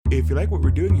If you like what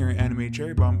we're doing here at Anime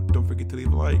Cherry Bomb, don't forget to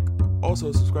leave a like.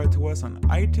 Also, subscribe to us on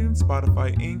iTunes,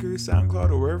 Spotify, Anchor, SoundCloud,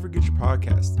 or wherever you get your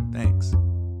podcasts. Thanks.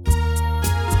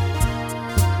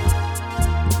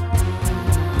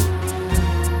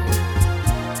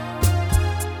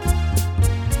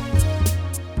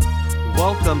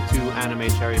 Welcome to Anime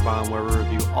Cherry Bomb, where we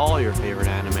review all your favorite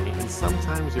anime and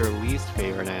sometimes your least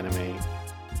favorite anime.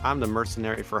 I'm the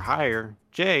mercenary for hire,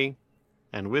 Jay,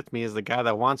 and with me is the guy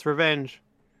that wants revenge,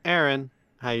 Aaron.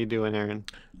 How you doing, Aaron?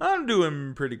 I'm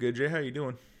doing pretty good, Jay. How you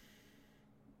doing?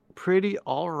 Pretty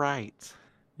all right.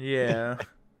 Yeah.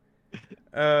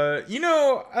 I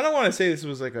don't want to say this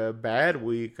was like a bad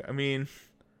week. I mean,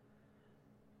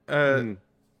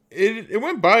 it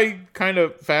went by kind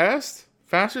of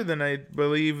faster than I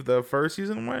believe the first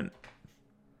season went.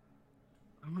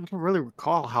 I don't really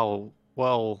recall how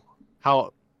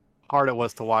hard it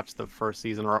was to watch the first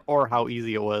season, or how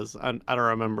easy it was. I don't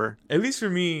remember. At least for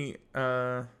me,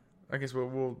 I guess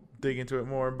we'll dig into it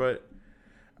more, but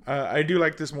I do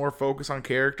like this more focus on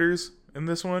characters in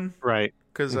this one, Right?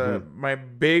 because my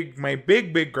big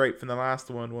gripe from the last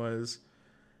one was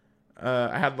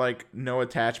I had like no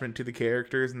attachment to the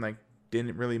characters, and like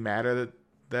didn't really matter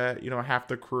that half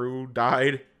the crew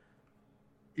died.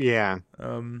 Yeah.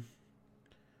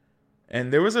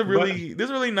 And there's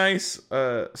really nice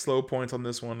slow points on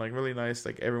this one, like really nice,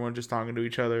 like everyone just talking to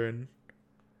each other, and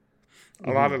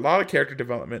a lot of character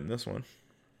development in this one.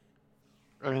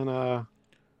 And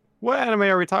what anime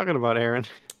are we talking about, Aaron?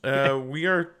 We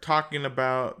are talking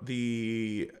about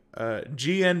the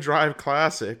GN Drive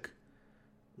Classic,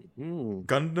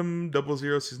 Gundam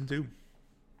 00 Season 2.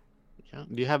 Yeah.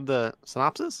 Do you have the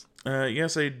synopsis?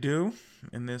 Yes, I do,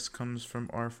 and this comes from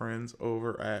our friends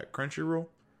over at Crunchyroll.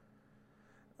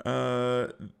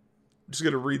 Just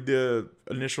gonna read the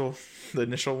initial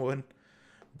one.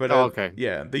 But okay.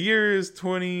 Yeah, the year is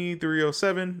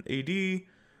 2307 AD.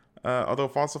 Although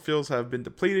fossil fuels have been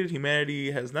depleted,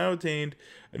 humanity has now attained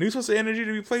a new source of energy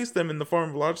to replace them in the form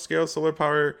of a large-scale solar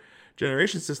power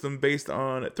generation system based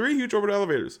on 3 huge orbital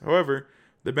elevators. However,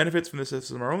 the benefits from this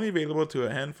system are only available to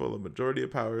a handful of majority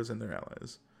of powers and their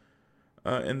allies.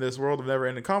 In this world of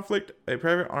never-ending conflict, a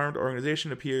private armed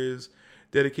organization appears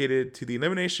dedicated to the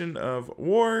elimination of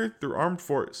war through armed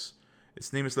force.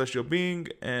 Its name is Celestial Being,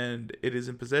 and it is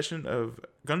in possession of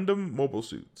Gundam mobile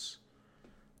suits.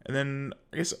 And then,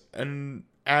 I guess, an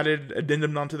added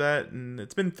addendum onto that, and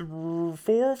it's been 4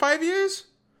 or 5 years?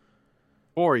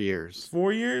 4 years.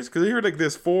 4 years? Because I heard like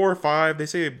this 4 or 5, they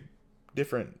say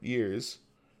different years.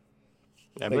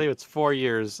 I believe it's 4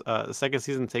 years. The second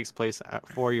season takes place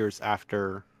 4 years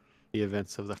after the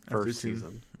events of the first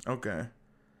season. Okay.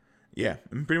 Yeah,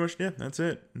 and pretty much, yeah, that's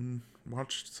it. And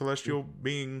watch Celestial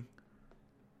Being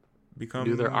become...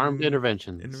 do their armed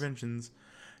interventions.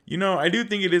 I do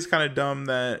think it is kind of dumb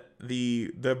that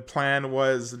the plan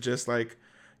was just like,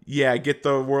 yeah, get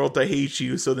the world to hate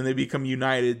you so then they become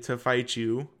united to fight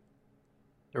you.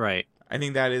 Right. I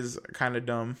think that is kind of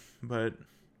dumb, but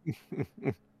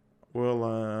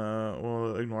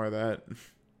we'll ignore that.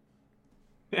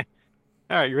 All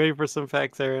right, you ready for some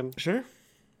facts, Aaron? Sure.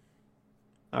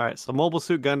 All right, so Mobile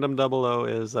Suit Gundam 00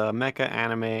 is a mecha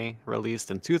anime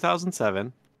released in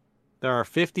 2007. There are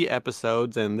 50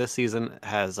 episodes, and this season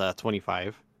has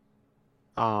 25.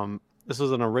 This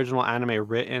was an original anime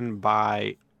written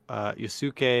by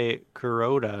Yusuke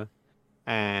Kuroda,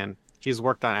 and he's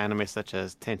worked on anime such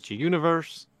as Tenchi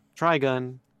Universe,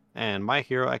 Trigun, and My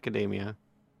Hero Academia.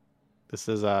 This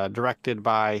is directed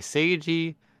by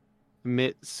Seiji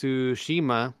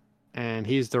Mitsushima, and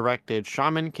he's directed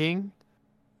Shaman King,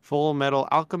 Full Metal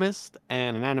Alchemist,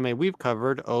 and an anime we've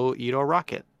covered, O Ito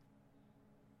Rocket.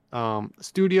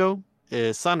 Studio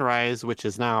is Sunrise, which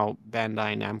is now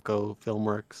Bandai Namco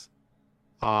Filmworks.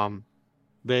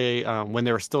 They when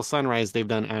they were still Sunrise, they've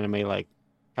done anime like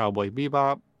Cowboy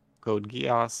Bebop, Code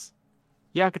Geass,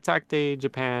 Yakutakte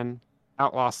Japan,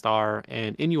 Outlaw Star,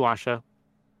 and Inuyasha.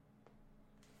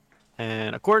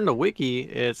 And according to Wiki,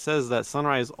 it says that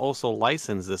Sunrise also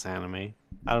licensed this anime.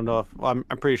 I don't know if... Well,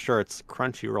 I'm pretty sure it's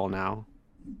Crunchyroll now.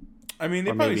 I mean,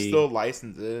 they probably still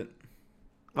license it.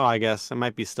 Oh, I guess it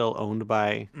might be still owned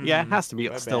by... Yeah, it has to be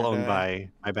still owned by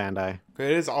Bandai.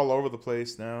 It is all over the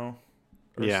place now.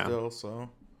 Yeah. Still, so...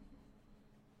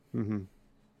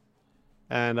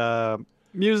 And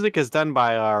music is done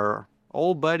by our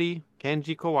old buddy,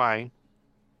 Kenji Kawai.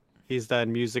 He's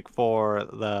done music for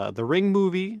the Ring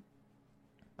movie,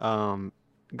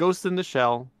 Ghost in the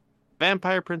Shell,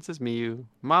 Vampire Princess Miyu,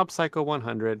 Mob Psycho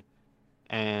 100,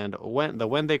 and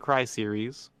When They Cry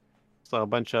series. So a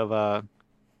bunch of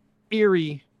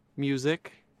eerie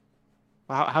music.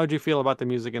 how'd you feel about the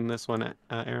music in this one,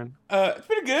 Aaron? It's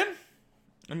pretty good.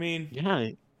 I mean, Yeah,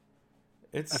 I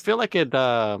it's feel like it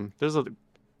goes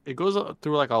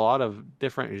through like a lot of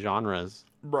different genres.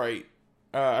 right.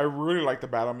 I really like the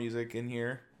battle music in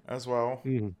here as well.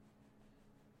 Mhm.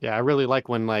 Yeah, I really like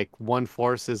when like one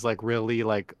force is like really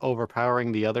like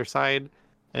overpowering the other side,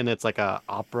 and it's like a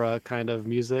opera kind of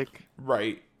music,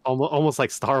 Right. almost like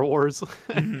Star Wars.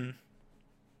 Hmm.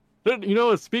 You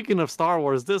know, speaking of Star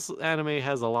Wars, this anime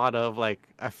has a lot of like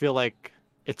I feel like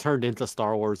it turned into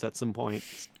Star Wars at some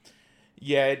points.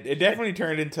 Yeah, it definitely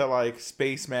turned into like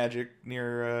space magic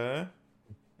near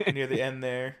the end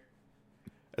there,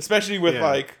 especially with Yeah.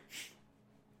 like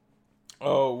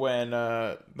when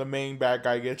the main bad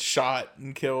guy gets shot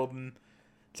and killed, and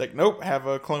it's like nope, have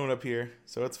a clone up here,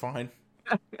 so it's fine.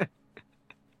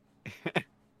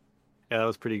 Yeah, that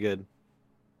was pretty good.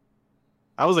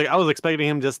 I was expecting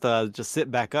him just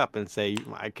sit back up and say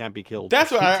I can't be killed.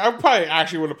 That's what I probably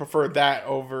actually would have preferred that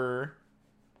over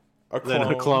a Then a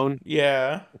clone. clone.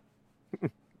 Yeah.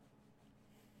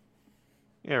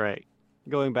 Yeah, right.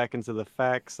 Going back into the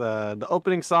facts, the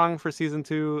opening song for season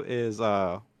 2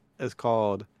 is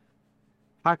called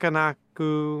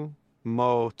Hakanaku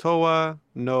Mo Towa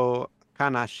no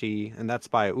Kanashi, and that's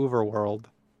by Overworld.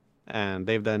 And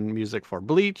they've done music for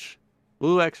Bleach,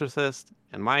 Blue Exorcist,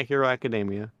 and My Hero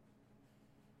Academia.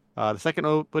 The second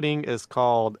opening is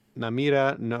called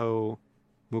Namira no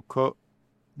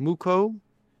Muko,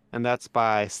 and that's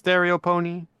by Stereo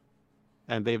Pony,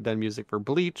 and they've done music for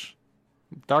Bleach,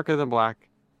 Darker Than Black,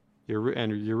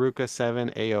 and Yuruka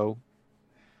 7 AO.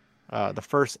 The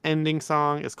first ending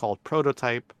song is called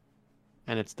Prototype,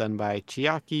 and it's done by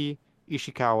Chiaki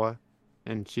Ishikawa,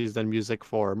 and she's done music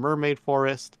for Mermaid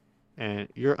Forest and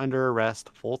You're Under Arrest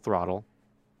Full Throttle.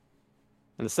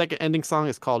 And the second ending song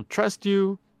is called Trust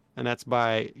You, and that's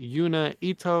by Yuna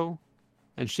Ito,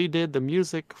 and she did the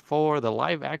music for the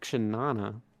live action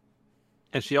Nana.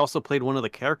 And she also played one of the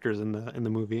characters in the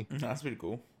movie. That's pretty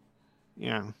cool.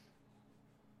 Yeah.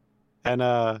 And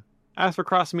as for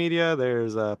cross media,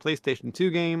 there's a PlayStation 2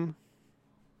 game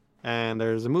and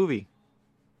there's a movie.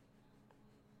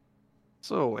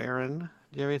 So, Aaron,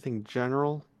 do you have anything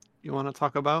general you want to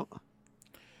talk about?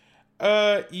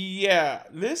 Yeah,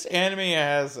 this anime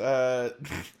has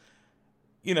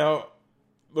you know,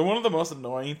 one of the most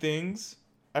annoying things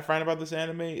I find about this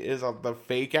anime is the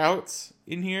fake outs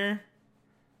in here.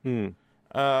 Hmm.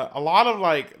 A lot of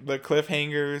like the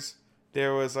cliffhangers.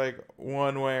 There was like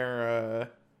one where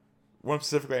one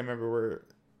specifically I remember where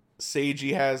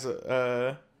Seiji has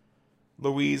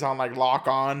Louise on like lock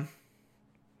on, and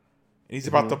he's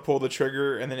about to pull the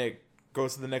trigger, and then it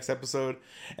goes to the next episode,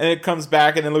 and it comes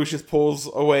back, and then Lucius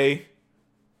pulls away,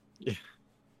 Yeah.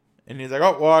 and he's like,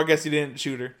 "Oh well, I guess he didn't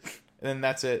shoot her," and then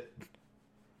that's it.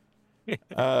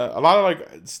 A lot of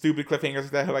like stupid cliffhangers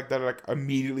that are like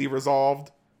immediately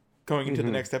resolved going into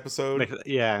the next episode.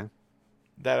 Yeah.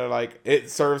 That are like it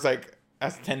serves like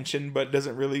as tension, but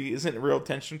doesn't really isn't real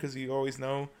tension because you always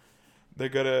know they're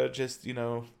gonna just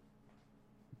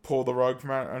pull the rug from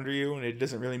out under you, and it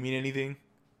doesn't really mean anything.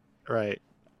 Right.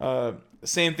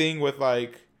 Same thing with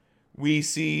like we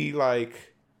see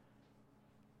like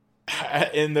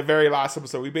in the very last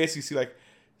episode, we basically see like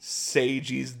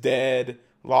Seiji's dead,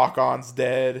 Lock-On's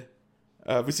dead.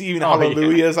 We see even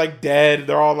Hallelujah's like dead.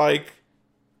 They're all like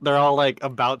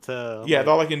about to they're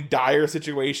all like in dire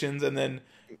situations, and then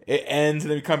it ends,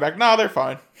 and then we come back. No, they're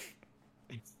fine.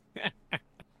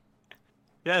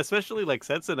 Yeah, especially like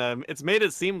Setsuna. It's made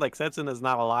it seem like Setsuna is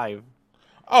not alive.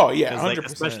 Oh yeah, 'Cause, 100%.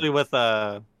 especially with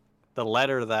the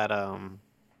letter that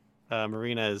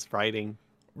Marina is writing.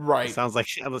 Right. It sounds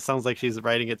like she's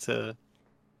writing it to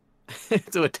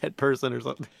to a dead person or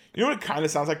something. You know what it kind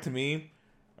of sounds like to me,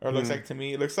 or looks like to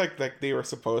me? It looks like they were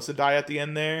supposed to die at the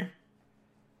end there,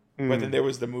 but then there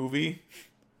was the movie,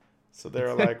 so they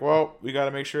were like, "Well, we got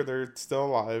to make sure they're still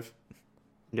alive."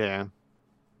 Yeah.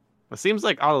 It seems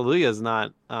like Hallelujah is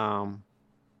not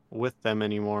with them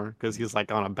anymore because he's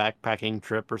like on a backpacking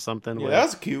trip or something. Yeah, that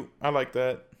was cute. I like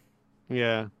that.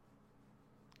 Yeah.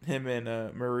 Him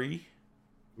and Marie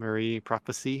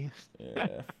Prophecy.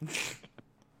 Yeah.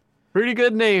 Pretty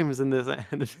good names in this.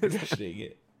 Gosh dang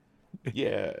it.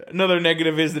 Yeah. Another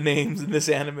negative is the names in this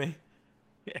anime.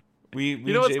 Yeah. We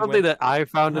You know what's something that I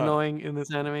found annoying in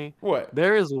this anime? What?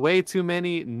 There is way too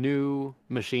many new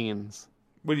machines.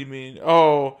 What do you mean?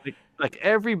 Oh, like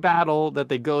every battle that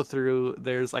they go through,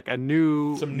 there's like a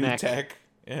new some new tech.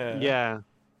 Yeah. Yeah.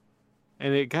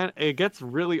 And it gets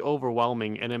really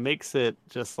overwhelming, and it makes it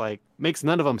just like makes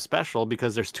none of them special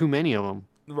because there's too many of them.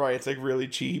 Right. It's like really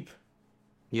cheap.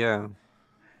 Yeah.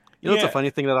 You know what's a Yeah. funny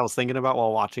thing that I was thinking about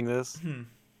while watching this Hmm.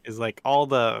 is like all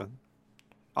the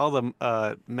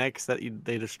mechs that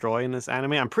they destroy in this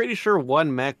anime. I'm pretty sure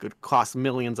one mech could cost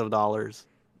millions of dollars.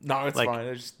 No, it's Like, fine.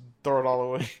 I just throw it all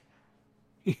away.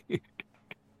 You can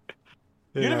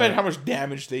yeah, imagine how much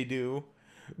damage they do.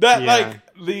 That yeah,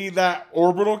 like that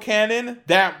orbital cannon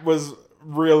that was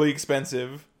really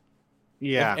expensive. If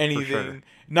yeah, for sure. anything,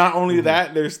 not only Hmm.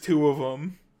 that, there's two of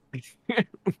them. Yeah,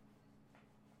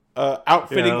 that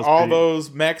Outfitting was all pretty.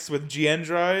 those mechs with GN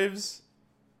drives.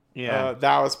 Yeah.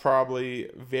 That was probably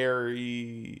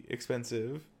very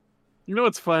expensive. You know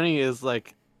what's funny is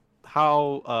like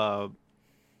how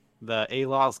the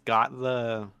ALOS got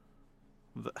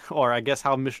or I guess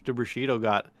how Mr. Bushido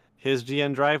got his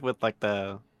GN drive with like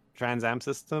the Trans Am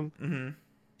system. Hmm.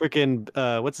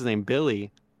 Freaking what's his name,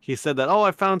 Billy. He said that, oh,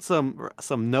 I found some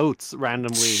notes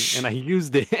randomly and I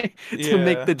used it to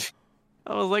make Yeah, the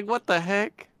I was like, what the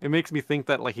heck? It makes me think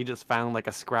that like he just found like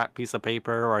a scrap piece of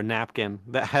paper or a napkin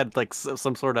that had like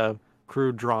some sort of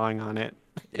crude drawing on it.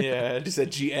 yeah. Just a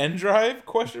GN drive?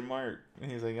 Question mark.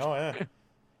 And he's like, oh yeah.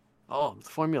 Oh, the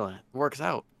formula works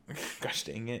out. Gosh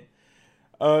dang it.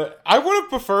 I would have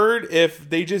preferred if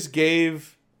they just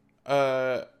gave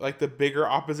like the bigger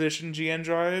opposition GN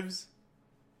drives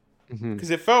Hmm. because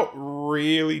it felt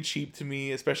really cheap to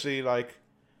me, especially like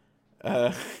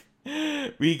uh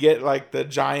we get like the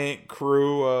giant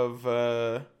crew of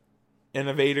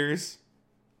innovators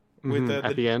with Hmm. At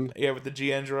the the end. yeah with the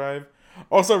GN drive.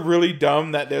 Also, really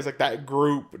dumb that there's like that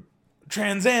group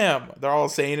Trans Am. They're all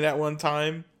saying it at one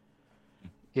time.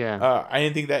 Yeah. I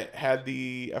didn't think that had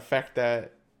the effect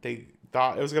that they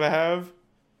thought it was gonna have.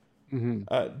 Hmm.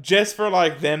 Just for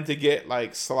like them to get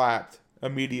like slapped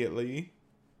immediately,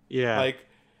 Yeah. like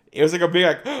it was like a big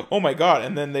like oh my god,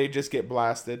 and then they just get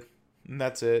blasted, and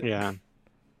that's it. Yeah.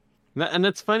 And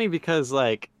it's funny because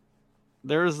like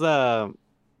there's so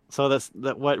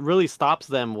that what really stops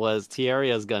them was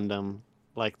Tieria's Gundam,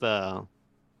 like the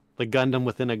Gundam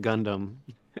within a Gundam.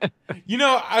 You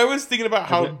know, I was thinking about As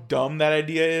how it. dumb that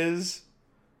idea is,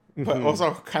 but Hmm.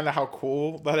 also kind of how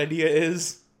cool that idea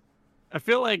is. I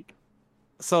feel like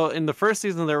so in the first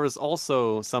season there was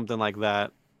also something like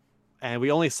that, and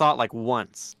we only saw it like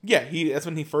once. Yeah, he that's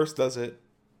when he first does it.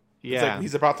 It's like Yeah,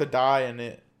 he's about to die, and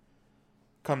it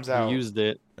comes he out. used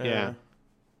it. Yeah. Uh,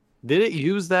 Did it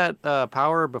use that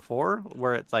power before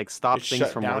where it like it stopped things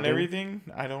shut from down working? everything.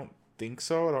 I don't think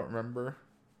so. I don't remember.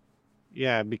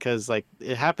 Yeah, because like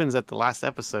it happens at the last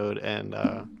episode and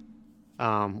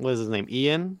what is his name?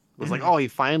 Ian was like, Mhm. "Oh, he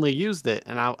finally used it."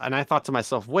 And I thought to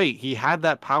myself, "Wait, he had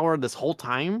that power this whole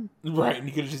time? Right, and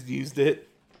you could have just used it.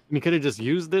 He could have just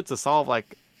used it to solve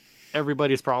like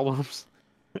everybody's problems."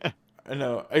 I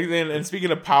know. And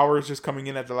speaking of powers just coming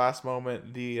in at the last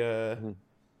moment, the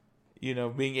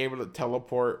Mhm. being able to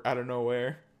teleport out of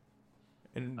nowhere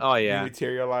and Oh yeah.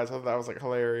 dematerialize, I thought that was like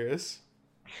hilarious.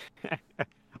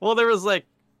 Well, there was like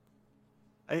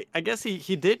I guess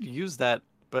he did use that,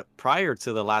 but prior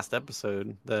to the last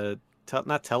episode,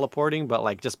 not teleporting, but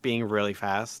like just being really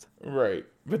fast. Right.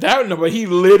 But he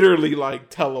literally like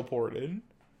teleported.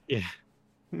 Yeah.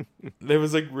 It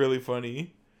was like really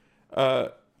funny.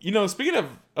 Speaking of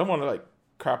I don't want to like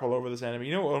crap all over this anime.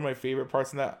 You know what one of my favorite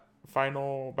parts in that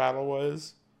final battle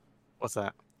was? What's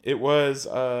that? It was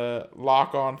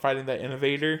Lock On fighting that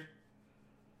innovator.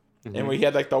 And Hmm. we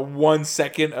had like the 1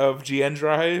 second of GN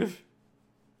drive.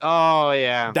 Oh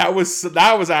yeah. That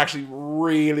was actually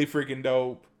really freaking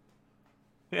dope.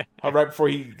 How right before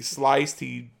he sliced,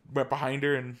 he went behind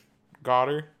her and got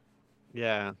her.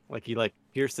 Yeah, like he like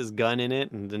pierced his gun in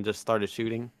it and then just started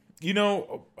shooting. You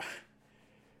know,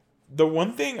 the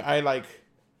one thing I like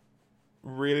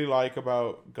really like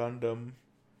about Gundam,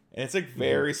 and it's like Hmm.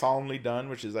 very solemnly done,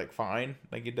 which is like fine.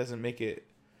 Like it doesn't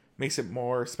makes it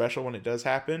more special when it does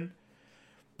happen.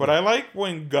 But I like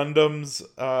when Gundams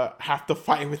have to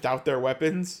fight without their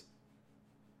weapons.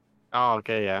 Oh,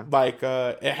 okay, yeah. Like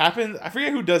it happened. I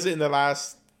forget who does it in the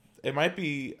last. It might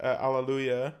be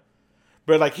Alleluia,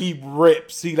 but like he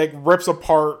like rips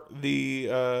apart the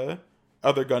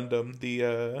other Gundam, the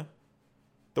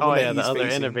Oh one that yeah, the he's other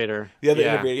facing, innovator. the other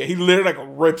Yeah. innovator. Yeah, he literally like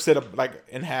rips it up like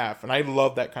in half, and I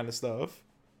love that kind of stuff.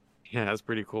 Yeah, that's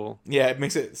pretty cool. Yeah, it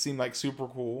makes it seem like super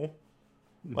cool.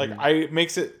 Like Hmm. it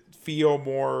makes it feel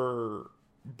more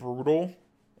brutal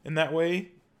in that way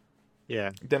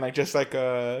Yeah. than like just like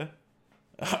a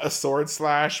sword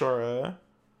slash or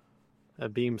A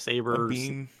beam a saber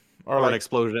beam or or an like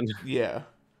explosion. yeah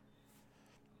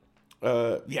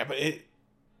yeah, but it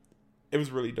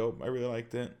was really dope. I really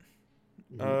liked it.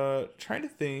 Mhm. Trying to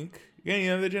think. You got any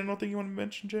other general thing you want to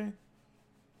mention, Jay?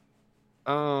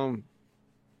 Um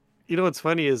You know what's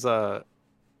funny is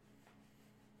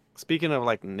speaking of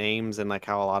like names and like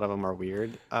how a lot of them are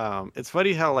weird. It's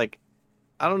funny how like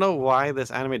I don't know why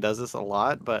this anime does this a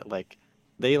lot, but like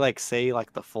they like say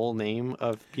like the full name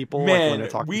of people like when they're Man,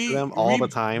 talking to we them all the we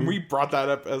time. we brought that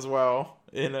up as well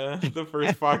in the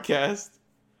first podcast,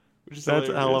 which is That's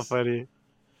hella hilarious. funny.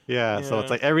 Yeah, so it's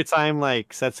Yeah, like every time like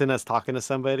Setsuna's talking to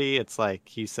somebody, it's like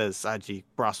he says Saji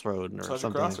Crossroad or such a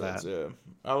something like crossroads. that. Yeah,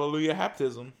 Hallelujah,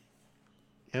 Haptism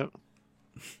Yep.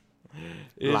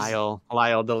 is Lyle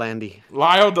Delandy.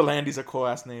 Lyle Delandy's a cool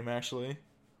ass name actually.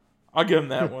 I'll give him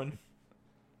that one.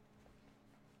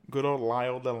 Good old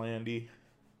Lyle Delandy.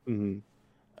 Hmm.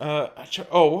 What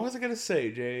was I gonna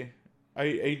say, Jay?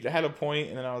 I had a point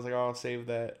and then I was like, oh, I'll save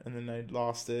that, and then I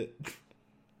lost it.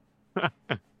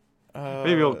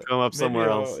 Maybe it'll come up somewhere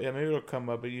else. Maybe it'll come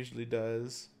up. It usually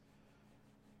does.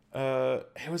 It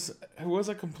was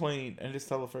a complaint. I just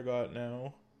totally forgot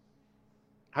now.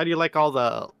 How do you like all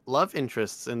the love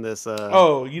interests in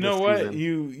Oh, you know this what? season?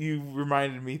 You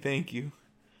reminded me. Thank you.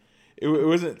 It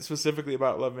wasn't specifically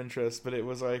about love interest, but it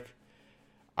was like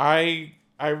I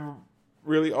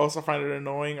really also find it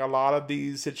annoying. A lot of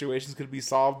these situations could be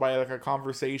solved by like a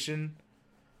conversation,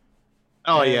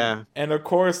 Oh yeah, and of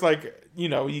course, like you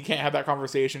can't have that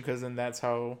conversation because then that's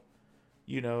how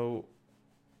you know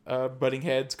butting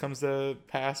heads comes to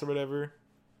pass or whatever.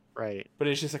 right. But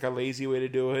it's just like a lazy way to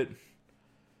do it.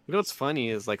 You know what's funny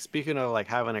is like speaking of like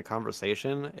having a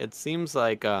conversation, it seems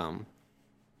like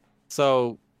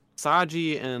so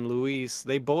Saji and Luis,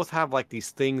 they both have like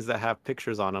these things that have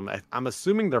pictures on them. I'm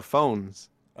assuming they're phones,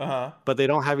 Uh huh. but they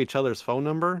don't have each other's phone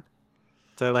number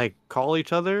to like call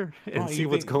each other Oh, and see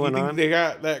what's you going think on. they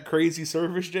got that crazy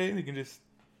service, Jay? They can just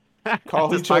call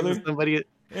Just each talk to other. somebody,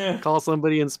 Yeah. call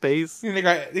somebody in space. You think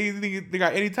they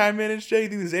got anytime minutes, Jay? You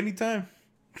think there's anytime?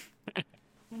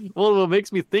 Well, what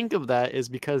makes me think of that is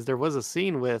because there was a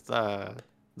scene with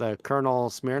the Colonel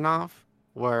Smirnov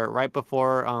where right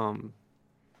before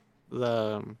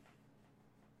the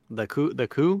the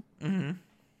coup Mm-hmm.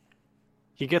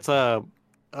 he gets a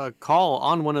call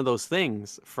on one of those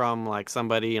things from like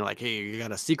somebody and like, hey, you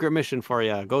got a secret mission for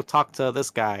you. Go talk to this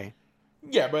guy.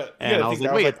 Yeah, but you And gotta I was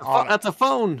think like, that was wait, like on. that's a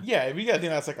phone. Yeah, if you gotta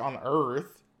think that's like on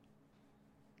Earth.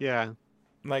 Yeah,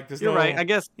 Like there's you're right.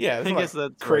 no. Yeah, there's I no guess like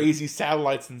that's right. crazy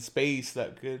satellites in space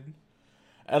that could,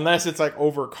 unless it's like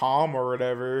over comm or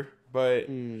whatever. But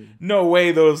Mm. no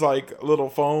way those like little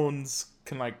phones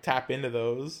can like tap into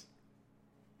those.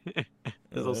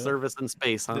 There's no service in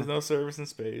space, huh? There's no service in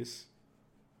space.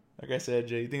 Like I said,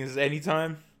 Jay, you think this is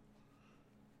anytime?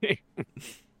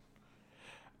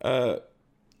 Uh,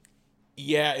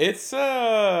 yeah, it's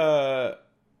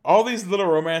all these little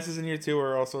romances in here too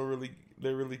are also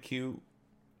they're really cute.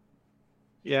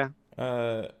 Yeah.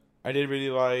 Uh, I did really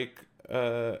like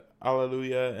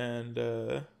Alleluia and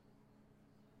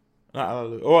not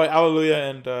Alleluia. Oh, Alleluia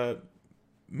and Mary.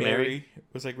 Mary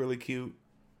was like really cute.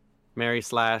 Mary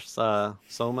slash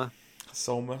Soma.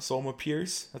 Soma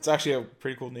Pierce. That's actually a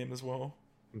pretty cool name as well.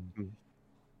 Mhm.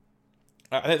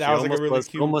 I think that She was like a almost really was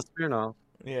cute. Soma Smirnov.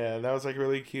 Yeah, that was like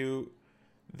really cute.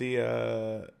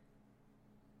 The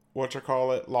what you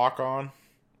call it, lock on.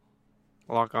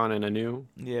 Lock on and anew.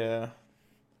 Yeah,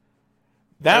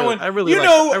 that one. I really like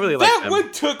That them.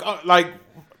 one took like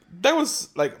that was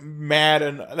like mad,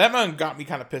 and that one got me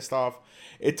kind of pissed off.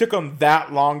 It took them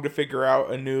that long to figure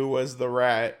out Anu was the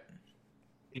rat.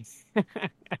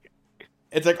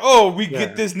 It's like, oh, we get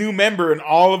Yeah. this new member, and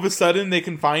all of a sudden they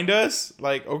can find us.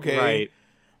 Like, okay, Right.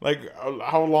 like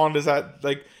how long does that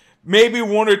like? Maybe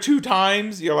one or two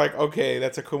times you're like, okay,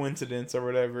 that's a coincidence or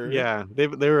whatever. Yeah. They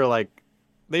were like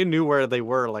they knew where they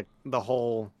were like the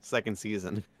whole second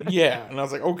season. Yeah, and I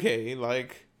was like, okay,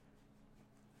 like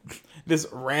this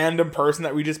random person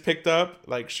that we just picked up,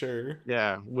 like, sure.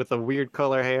 Yeah, with a weird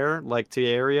color hair like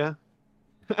Tiaria.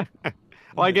 Well,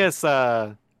 I Yeah, guess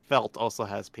Felt also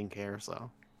has pink hair, so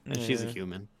and she's a yeah.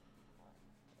 human.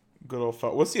 Good old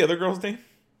fuck. What's the other girl's name?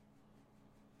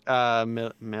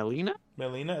 Melina?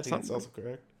 Melina, I think that's Something. also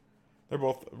correct. They're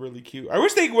both really cute. I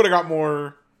wish they would have got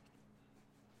more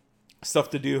stuff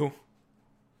to do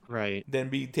Right. than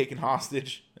be taken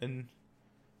hostage and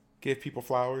give people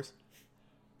flowers.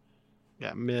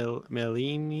 Yeah,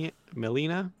 Melina?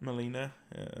 Melina,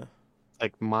 yeah,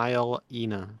 Like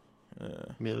Ina. yeah,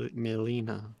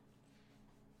 Melina.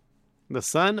 The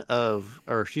son of,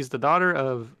 or she's the daughter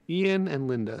of Ian and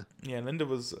Linda. yeah. Linda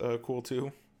was cool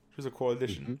too. She was a cool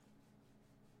addition.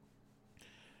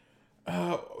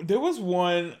 Hmm. There was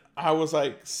one I was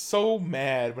like so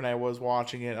mad when I was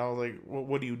watching it. I was like,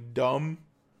 "What are you dumb?"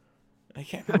 I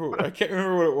can't remember. I can't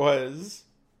remember what it was.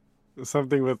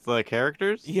 Something with the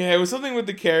characters? Yeah, it was something with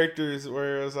the characters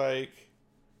where it was like,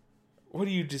 what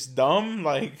are you, just dumb?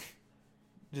 Like,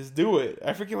 just do it.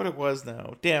 I forget what it was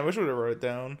now. Damn, I wish I would have wrote it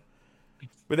down.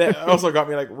 But that also got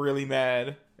me like really mad.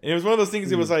 And it was one of those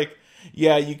things. It was Mm, like,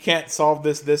 yeah, you can't solve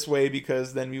this way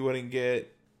because then we wouldn't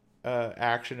get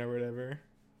action or whatever.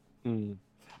 mm.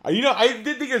 I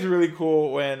did think it was really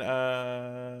cool when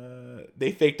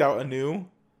they faked out Anu,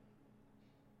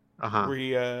 Uh-huh.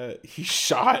 where he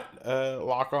shot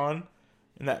Lock On,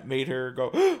 and that made her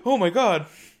go, "Oh my god!"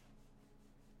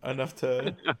 Enough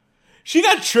to she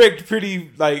got tricked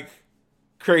pretty like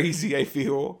crazy. I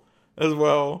feel as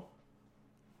well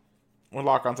when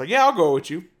Lock On's like, "Yeah, I'll go with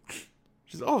you."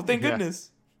 She's, "Oh, thank Yeah. goodness."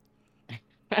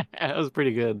 That was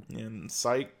pretty good. And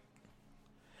psych,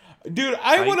 dude, Psych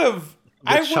I gets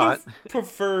would shot. have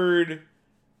preferred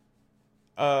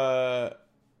uh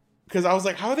because I was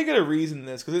like, how are they gonna reason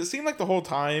this? Because it seemed like the whole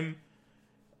time,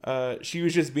 she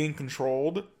was just being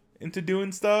controlled into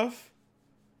doing stuff,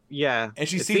 Yeah. and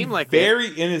she It seemed seemed like it. very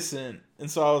innocent.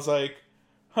 And so I was like,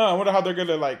 huh, I wonder how they're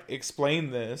gonna like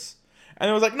explain this. And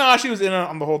it was like, nah, she was in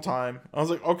on the whole time. I was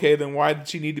like, okay, then why did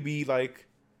she need to be like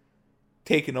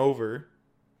taken over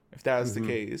if that's the Hmm.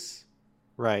 case?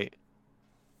 Right.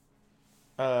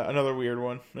 Another weird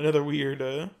one. Another weird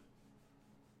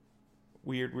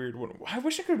one. I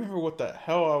wish I could remember what the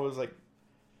hell I was like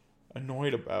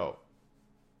annoyed about.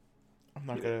 I'm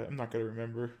not gonna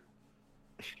remember.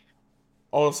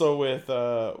 Also with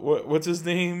what's his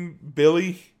name?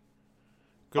 Billy.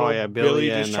 Good Oh yeah, old Billy Billy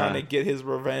just and trying to get his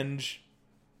revenge.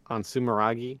 on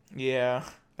Sumeragi. Yeah,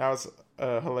 that was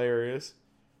hilarious.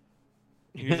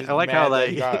 He was just I like how mad that that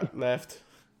he got left.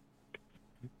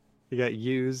 he got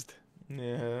used.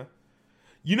 Yeah.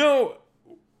 You know,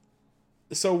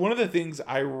 so one of the things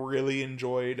I really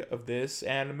enjoyed of this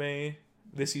anime,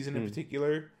 this season in Mm.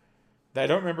 particular, that I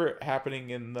don't remember happening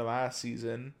in the last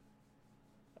season,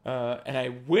 and I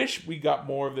wish we got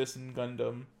more of this in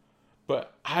Gundam,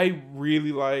 but I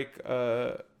really like,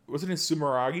 was it in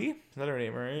Sumeragi? Is that her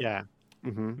name, right? Yeah.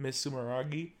 Hmm. Miss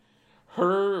Sumeragi.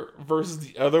 Her versus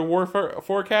the other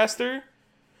forecaster.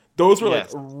 Those were like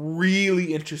Yes.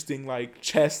 really interesting, like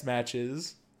chess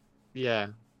matches. Yeah.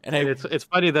 And And I, it's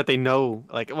funny that they know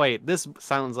like wait, this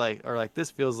sounds like or like this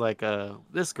feels like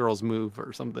this girl's move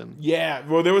or something. yeah,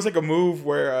 well, there was like a move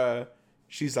where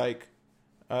she's like,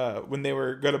 when they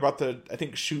were good about to, I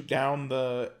think, shoot down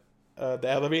the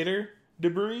elevator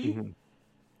debris, Hmm.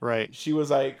 Right. she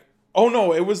was like, oh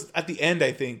no, it was at the end,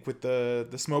 I think, with the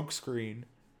smoke screen.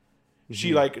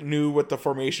 She Hmm. like knew what the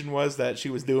formation was that she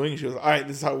was doing. She was all right.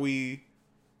 This is how we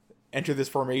enter this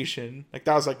formation. Like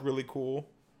that was like really cool.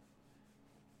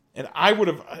 And I would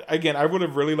have again, I would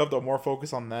have really loved a more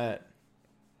focus on that,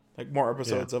 like more Yeah.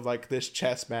 episodes of like this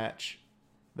chess match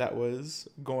that was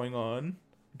going on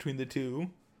between the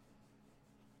two.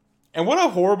 And what a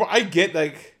horrible! I get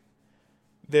like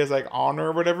there's like honor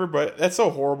or whatever, but that's so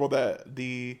horrible that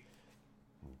the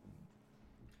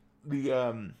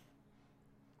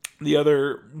the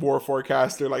other war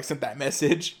forecaster like sent that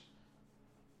message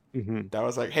Hmm. that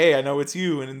was like, "Hey, I know it's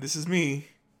you, and this is me."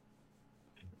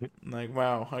 I'm like,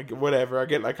 wow, whatever. I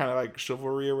get like kind of like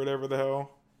chivalry or whatever the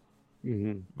hell,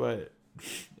 Hmm. but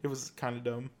it was kind of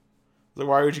dumb. Like,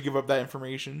 why would you give up that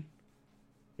information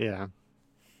Yeah.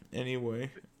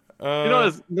 anyway?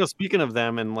 Speaking of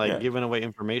them and like Yeah. giving away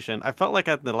information, I felt like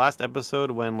at the last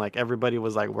episode when like everybody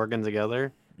was like working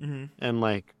together Hmm. and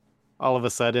like all of a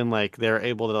sudden like they're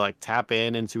able to like tap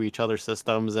in into each other's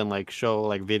systems and like show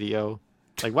like video.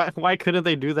 Like why couldn't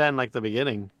they do that in like the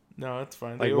beginning? No, that's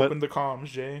fine. They Like what opened the comms,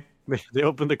 Jay. they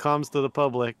opened the comms to the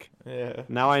public. Yeah.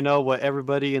 Now I know what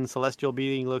everybody in Celestial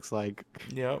Being looks like.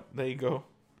 Yep. There you go.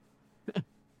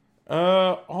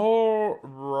 All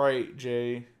right,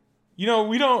 Jay. You know,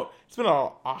 we don't. It's been a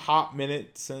hot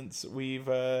minute since we've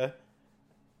had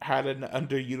an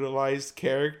underutilized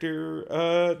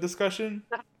character discussion.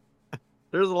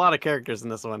 There's a lot of characters in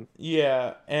this one.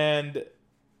 Yeah, and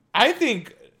I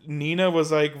think Nina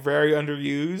was like very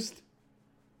underused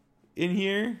in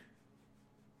here.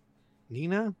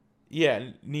 Nina,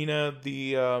 Yeah, Nina,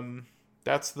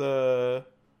 that's the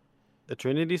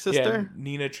Trinity yeah, sister.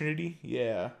 Nina Trinity.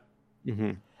 Yeah,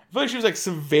 Hmm. I feel like she was like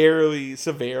severely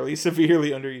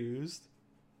underused.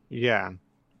 Yeah.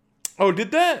 Oh,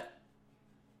 did that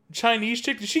Chinese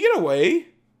chick? Did she get away?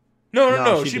 No, no, No,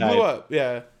 no. she She blew died. up.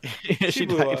 Yeah, she She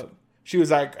blew died. up. She was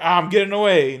like, I'm getting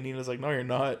away, and Nina's like, no, you're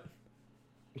not.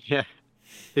 Yeah.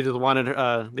 They just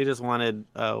wanted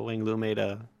Wing Lume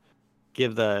to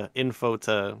give the info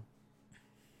to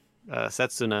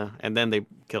Setsuna, and then they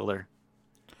killed her.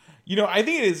 I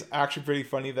think it is actually pretty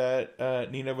funny that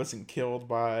Nina wasn't killed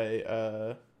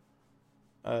by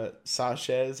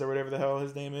Sachez or whatever the hell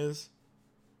his name is.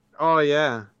 Oh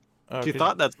yeah. She 'Cause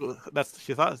thought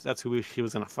she thought that's who she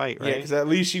was gonna fight, yeah, right? because at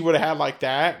least she would have had like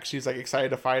that. She was like excited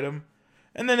to fight him,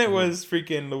 and then it Uh-huh. was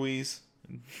freaking Louise.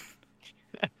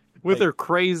 With Like, her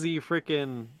crazy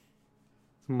freaking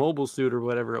mobile suit or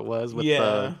whatever it was, with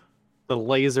yeah, the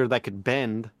laser that could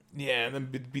bend. yeah, and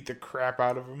then beat the crap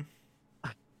out of him.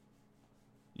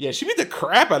 Yeah, she beat the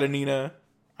crap out of Nina.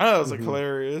 I thought that was like Hmm.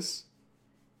 hilarious.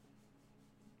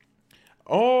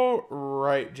 All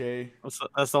right, Jay.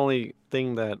 That's the only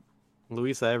thing that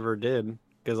Luisa ever did,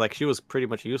 because like she was pretty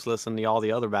much useless in all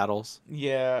the other battles.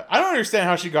 Yeah, I don't understand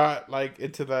how she got like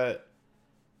into that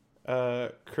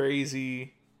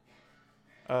crazy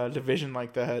division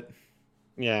like that.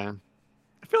 Yeah,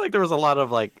 I feel like there was a lot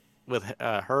of like with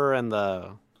her and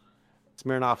the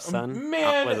Smirnoff son. What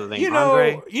Man, is his name?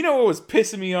 Andre. you know what was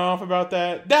pissing me off about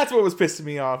that? That's what was pissing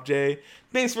me off, Jay.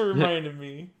 Thanks for reminding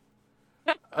me.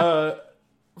 Uh,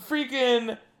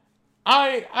 freaking,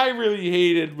 I really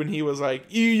hated when he was like,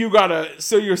 you gotta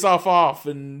sew yourself off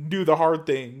and do the hard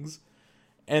things,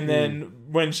 and Mm. then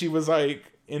when she was like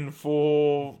in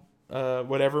full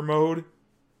whatever mode,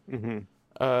 Hmm.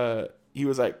 he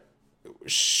was like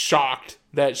shocked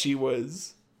that she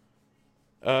was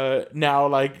now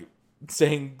like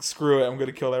saying screw it, I'm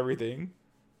gonna kill everything.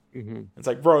 Hmm. It's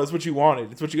like, bro, it's what you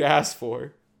wanted. It's what you asked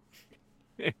for.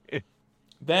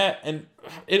 That, and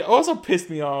it also pissed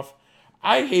me off.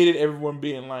 I hated everyone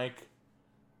being like,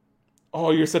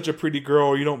 "Oh, you're such a pretty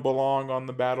girl. You don't belong on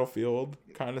the battlefield,"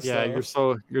 kind of Yeah,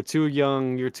 stuff. you're too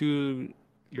young. You're too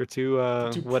You're too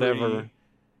whatever.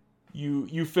 pretty.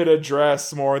 You fit a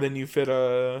dress more than you fit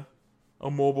a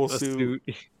mobile A suit.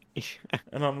 suit.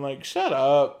 And I'm like, shut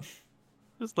up.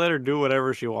 Just let her do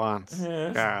whatever she wants. Yeah,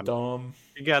 that's God, dumb.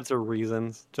 she got her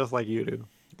reasons, just like you do.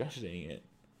 Gosh dang it.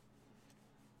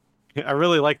 I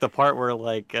really like the part where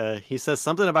like he says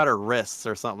something about her wrists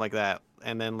or something like that,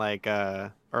 and then like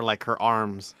or like her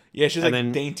arms, Yeah, she's and like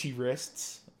then dainty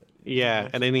wrists. yeah,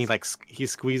 and then he Mentions. like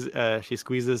she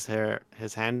squeezes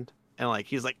his hand, and like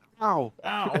he's like, "Ow,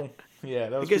 Ow. Yeah,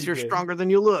 that I was guess pretty you're good. stronger than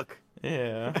you look."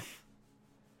 Yeah.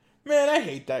 Man, I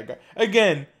hate that guy.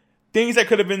 Again, things that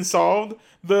could have been solved.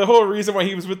 The whole reason why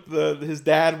he was with his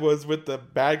dad was with the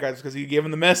bad guys because he gave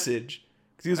him the message.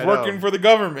 Because he was I working know. for the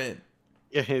government.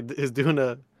 Yeah, he's doing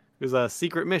it was a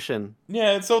secret mission.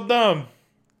 Yeah, it's so dumb.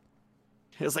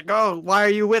 It's like, "Oh, why are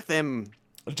you with him?"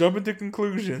 Jumping to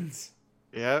conclusions.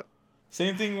 Yeah.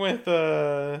 Same thing with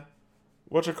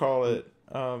what you call it,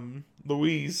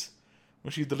 Louise,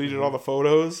 when she deleted all Hmm. the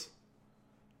photos.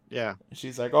 Yeah.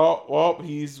 She's like, oh well,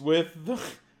 he's with them.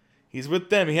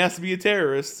 He has to be a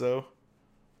terrorist. So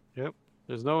Yep.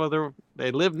 There's no other.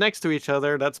 They live next to each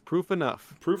other. That's proof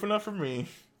enough. proof enough for me.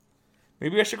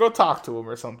 Maybe I should go talk to him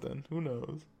or something. Who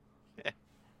knows?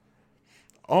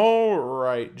 All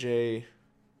right, Jay.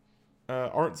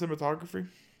 Art and cinematography.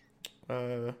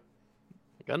 Uh,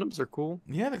 Gundams are cool.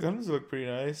 yeah, the Gundams look pretty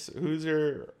nice. Who's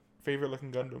your favorite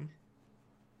looking Gundam?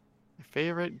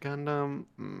 Favorite Gundam?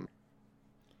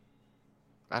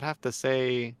 I'd have to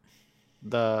say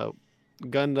the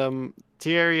Gundam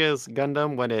Tieria's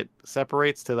Gundam when it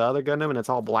separates to the other Gundam and it's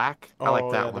all black. I like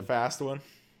Oh yeah, that the one. fast one.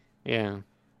 Yeah.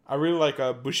 I really like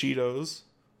Bushido's.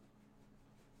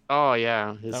 Oh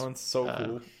yeah. That His one's so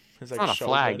cool. His it's like not a shell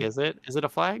flag, gun. is it? Is it a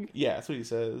flag? Yeah, that's what he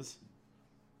says.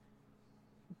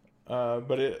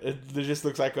 But it just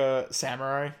looks like a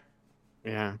samurai.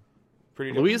 Yeah.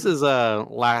 Pretty dope. Luis's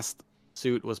last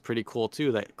suit was pretty cool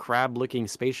too. That crab looking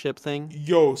spaceship thing.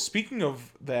 Yo, speaking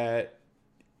of that,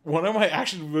 one of my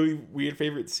actually really weird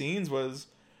favorite scenes was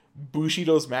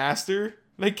Bushido's master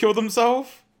like killed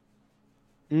himself,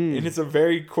 and Mm. it's a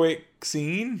very quick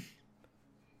scene.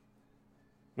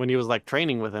 When he was like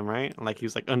training with him, right? Like he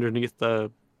was like underneath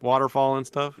the waterfall and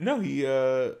stuff. No, he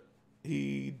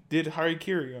did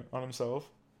harikiri on himself.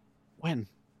 When?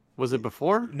 Was it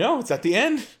before? No, it's at the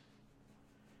end.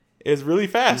 It was really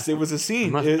fast. It was a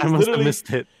scene. I It's must have literally missed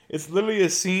it. it's literally a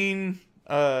scene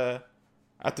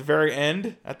at the very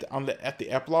end at the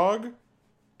epilogue.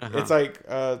 Uh-huh. It's like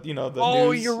the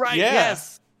Oh, news. you're right. Yeah,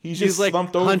 Yes. he's He's just like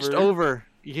slumped hunched over. over.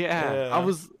 Yeah. Yeah.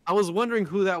 I was wondering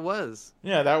who that was.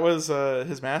 Yeah, that was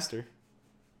his master.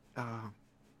 Uh,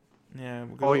 Yeah.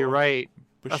 oh, you're right.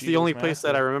 That's the Bushido's only place that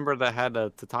I master. remember that had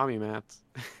tatami mats.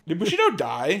 Did Bushido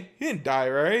die? He didn't die,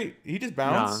 right? He just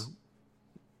Nah. bounced.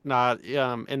 Nah,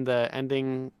 in the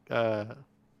ending the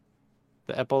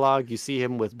epilogue, you see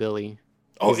him with Billy.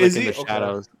 Oh, He's is like he? in the Okay.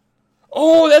 shadows.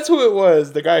 Oh, that's who it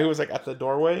was. The guy who was like at the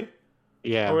doorway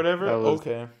Yeah. or whatever. That was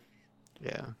Okay.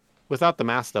 yeah. Without the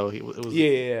mask though, it was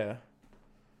Yeah.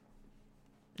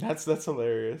 That's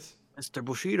hilarious. Mr.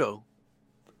 Bushido.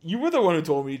 You were the one who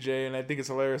told me, Jay, and I think it's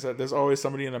hilarious that there's always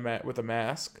somebody in a with a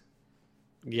mask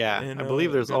Yeah, in I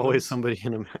believe there's always Gundams. somebody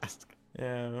in a mask.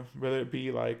 Yeah, whether it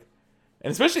be like,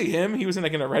 and especially him, he was in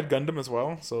like in a red Gundam as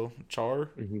well. So Char,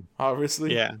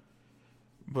 obviously, Yeah.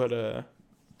 but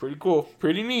pretty cool,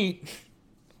 pretty neat.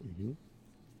 hmm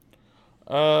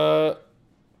Uh,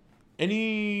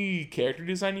 any character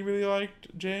design you really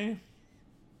liked, Jay?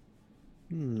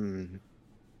 Hmm.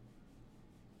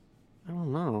 I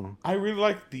don't know. I really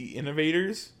like the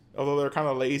innovators, although they're kind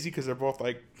of lazy because they're both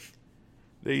like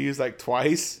they use like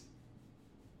twice.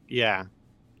 Yeah,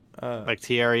 Uh, like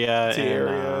Tieria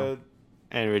Tieria,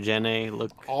 and Regene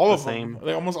look all the of them, same.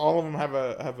 like almost all of them have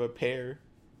a pair.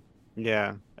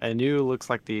 Yeah, Anu looks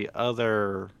like the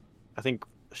other. I think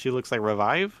she looks like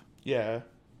Revive, Yeah,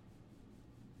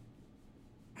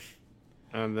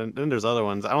 and then there's other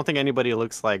ones. I don't think anybody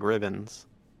looks like Ribbons,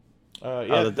 yeah,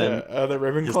 other than the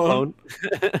Ribbon his clone.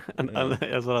 clone.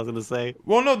 That's what I was gonna say.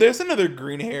 Well, no, there's another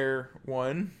green hair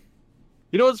one.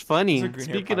 You know what's There's a funny?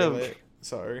 green hair pilot.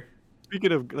 Sorry.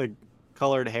 Speaking of like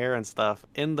colored hair and stuff,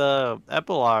 in the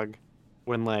epilogue,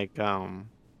 when like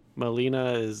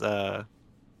Melina is or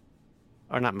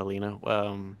not Melina,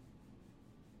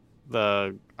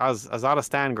 the Azada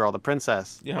Stan girl, the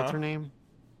princess. Yeah. What's her name?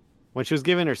 When she was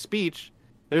giving her speech,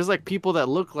 there's like people that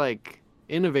look like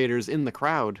innovators in the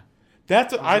crowd.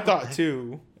 That's what I What the thought heck?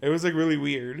 too. It was like really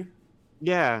weird.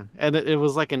 Yeah, and it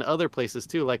was like in other places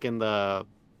too, like in The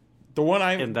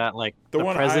one that like the the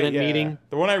one president yeah, meeting.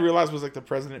 the one I realized was like the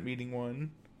president meeting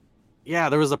one. Yeah,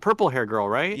 there was a purple hair girl,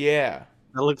 right? Yeah,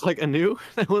 That looked like Anu.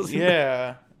 That was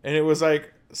yeah, and it was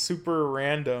like super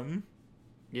random.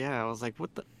 Yeah, I was like,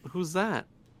 what the? Who's that?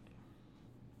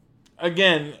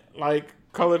 Again, like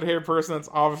colored hair person. That's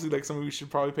obviously like something we should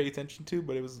probably pay attention to,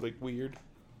 but it was like weird,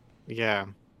 Yeah,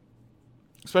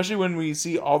 especially when we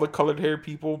see all the colored hair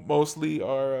people mostly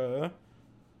are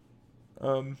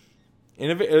um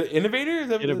innovators. innovators.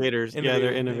 Yeah, they're thank you.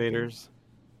 innovators.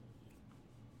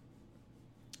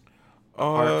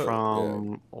 Uh,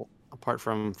 yeah, Apart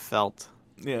from Felt.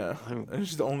 yeah. I think- And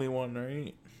she's the only one,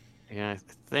 right? Yeah, I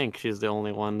think she's the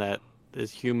only one that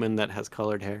is human that has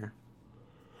colored hair.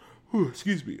 Whew,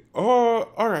 excuse me. Oh,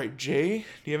 all right, Jay.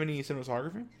 Do you have any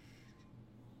cinematography?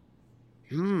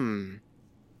 Hmm.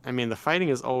 I mean, the fighting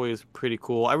is always pretty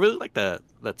cool. I really like the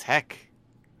tech,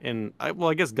 and I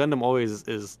guess Gundam always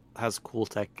has cool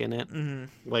tech in it,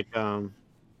 Mm-hmm.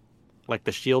 like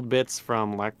the shield bits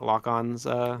from like Lock-On's.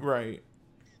 Right.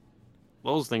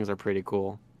 Those things are pretty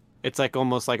cool. It's like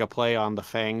almost like a play on the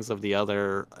fangs of the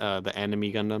other the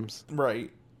enemy Gundams.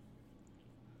 Right.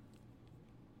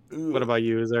 What about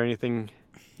you? Is there anything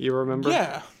you remember?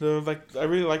 Yeah. Like I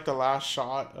really like the last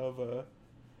shot of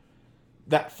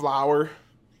that flower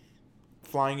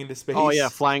flying into space. Oh yeah,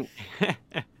 flying.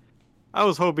 I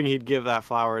was hoping he'd give that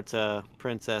flower to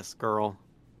Princess Girl.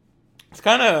 It's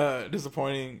kind of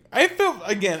disappointing. I feel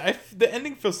again. The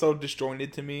ending feels so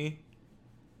disjointed to me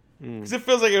because it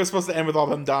feels like it was supposed to end with all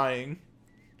them dying.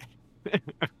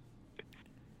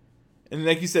 And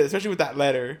like you said, especially with that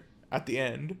letter at the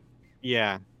end.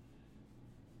 Yeah.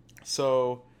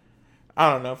 So,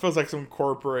 I don't know. It feels like some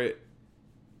corporate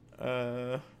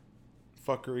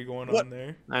fuckery going What? on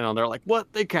there. I know they're like,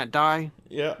 what? They can't die.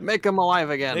 Yeah. Make them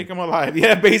alive again. Make them alive.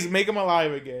 Yeah, basically, make them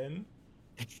alive again.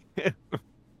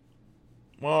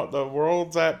 Well, the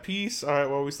world's at peace. All right,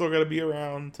 well, we still got to be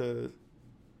around to...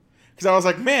 Because I was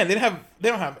like, man, they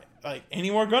don't have like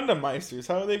any more Gundam Meisters.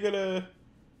 How are they going to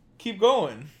keep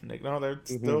going? Like, no, they're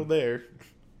still there.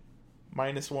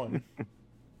 -1.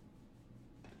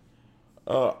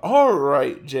 All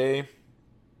right, Jay.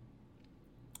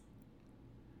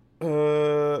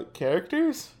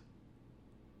 Characters?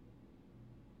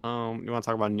 You want to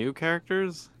talk about new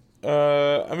characters?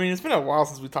 I mean, it's been a while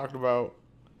since we talked about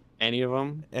Any of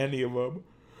them? any of them.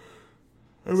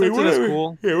 I mean, Setsuna is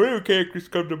cool. Yeah, whatever characters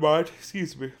come to mind.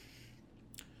 Excuse me.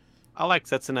 I like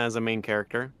Setsuna as a main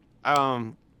character.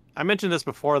 I mentioned this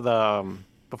before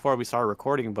before we started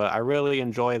recording, but I really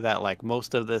enjoy that like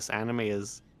most of this anime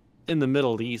is in the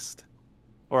Middle East,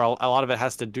 or a lot of it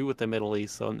has to do with the Middle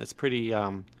East, so it's pretty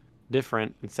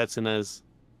different. And Setsuna is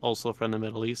also from the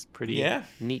Middle East. Pretty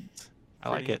neat. I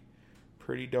like it.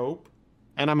 Pretty dope.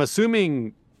 And I'm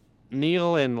assuming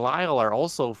Neil and Lyle are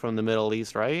also from the Middle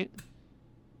East, right?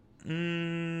 I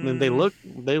mean, they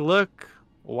look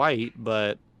white,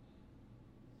 but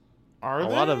Are a they?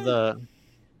 lot of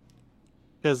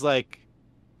because like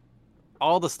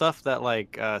all the stuff that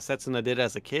like Setsuna did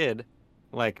as a kid,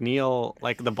 like Neil,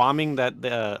 like the bombing that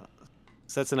the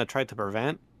Setsuna tried to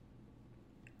prevent,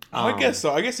 Oh, I guess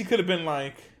so. I guess he could have been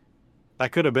like.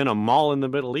 That could have been a mall in the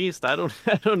Middle East. I don't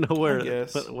I don't know I where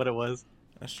guess what it was.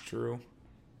 that's true.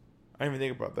 I didn't even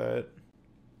think about that.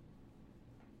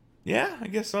 Yeah, I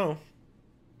guess so.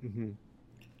 Hmm.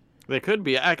 They could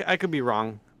be. I could be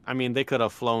wrong. I mean, they could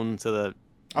have flown to the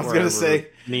I was gonna wherever say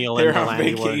Neil and they're on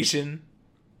Delaney were. vacation.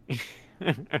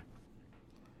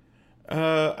 I'm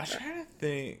trying to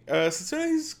think.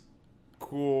 Cincinnati's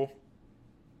cool.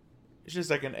 It's just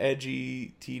like an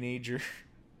edgy teenager.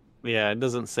 Yeah, it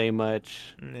doesn't say much.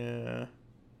 Yeah.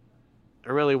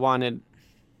 I really wanted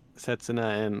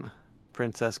Setsuna and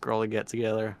Princess Girl to get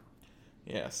together.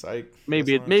 Yes, I. That's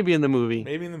Maybe one. maybe in the movie.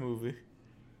 Maybe in the movie.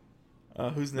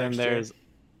 Who's Then next, Jay?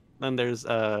 there's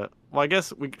well, I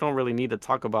guess we don't really need to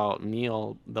talk about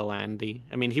Neil Delaney.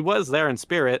 I mean, he was there in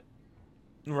spirit,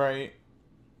 Right.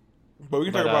 But we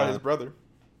can talk but about his brother.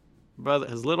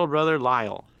 his little brother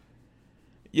Lyle.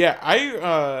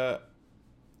 Yeah,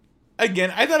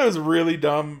 again, I thought it was really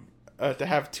dumb to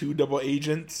have two double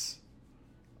agents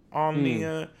on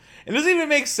the. It doesn't even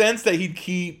make sense that he'd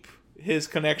keep his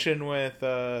connection with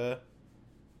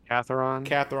Catherine.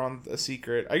 Catherine a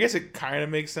secret. I guess it kind of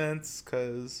makes sense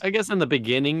because. I guess in the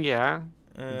beginning, yeah,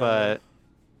 but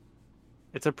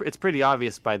it's pretty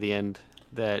obvious by the end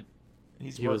that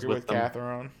he's he was working with them.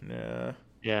 Catherine. Yeah.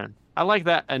 Yeah, I like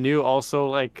that. Anu also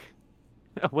like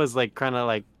was like kind of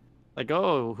like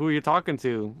oh, who are you talking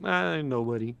to?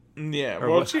 Nobody. Yeah. Or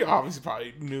Well, what? she obviously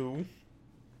probably knew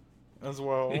as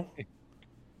well.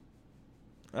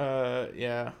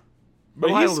 Yeah. But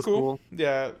Lyle he's was cool.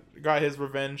 Yeah, got his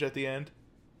revenge at the end.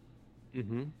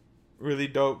 Mm-hmm. Really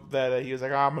dope that he was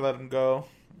like, I'm gonna let him go,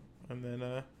 and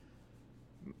then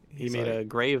He made a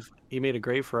grave. He made a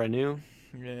grave for Anu.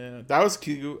 Yeah, that was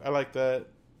cute. I like that.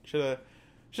 Should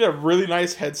have a really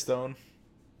nice headstone.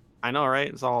 I know, right?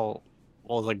 It's all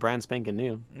it's like brand spanking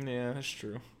new. Yeah, that's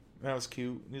true. That was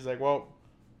cute. He's like, well,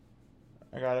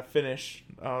 I gotta finish.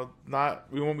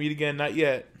 We won't meet again. Not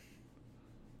yet.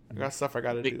 I got stuff I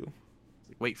gotta do.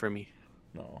 Wait for me.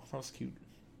 No, that was cute.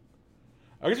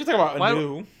 I guess we're talking about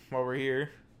Anu while we're here.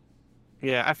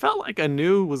 Yeah, I felt like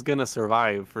Anu was gonna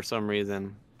survive for some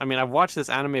reason. I mean, I've watched this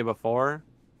anime before.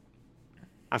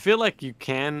 I feel like you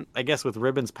can, I guess, with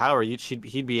Ribbon's power,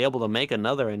 he'd be able to make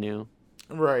another Anu.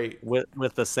 Right.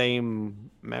 With the same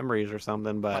memories or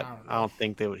something, but I don't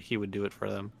think he would do it for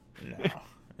them. No,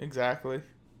 exactly.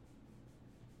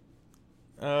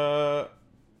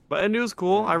 But Anu's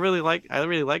cool. I really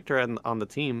liked her on the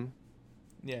team.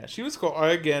 Yeah, she was cool.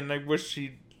 Again, I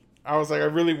was like, I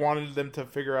really wanted them to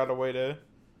figure out a way to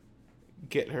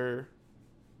get her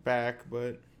back,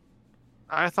 but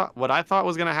What I thought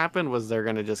was gonna happen was they're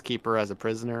gonna just keep her as a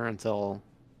prisoner until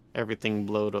everything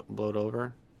blowed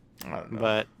over. I don't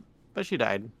know. But she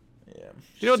died. Yeah.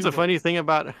 You know what's a funny thing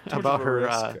about her?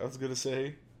 Risk, I was gonna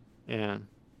say. Yeah.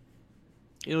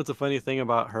 You know what's a funny thing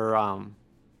about her?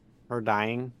 Her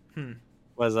dying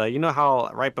was you know how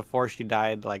right before she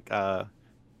died, like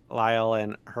Lyle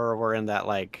and her were in that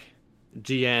like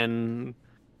GN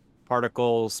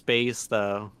particle space,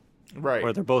 right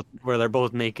where they're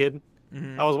both naked.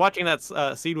 I was watching that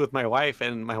scene with my wife,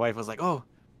 and my wife was like, "Oh,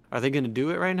 are they gonna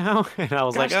do it right now?" And I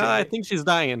was like, "I think she's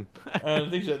dying." I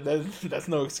think that's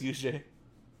no excuse, Jay.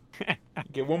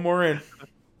 Get one more in.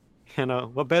 You know,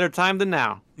 what better time than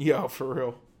now? Yo, for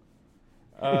real.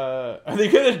 Are they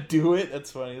gonna do it?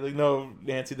 That's funny. Like, no,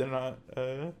 Nancy, they're not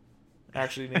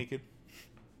actually naked.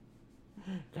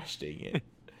 Gosh dang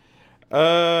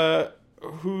it.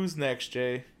 Who's next,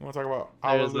 Jay? You want to talk about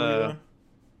Hallelujah?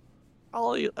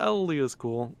 Hallelujah's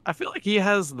cool. I feel like he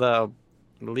has the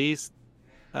least.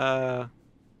 I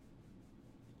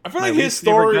feel like his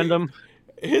story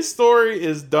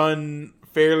is done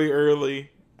fairly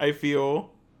early. I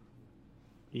feel.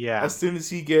 Yeah. As soon as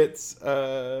he gets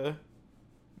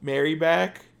Mary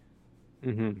back,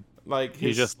 like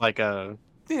he's just like a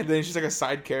then he's just like a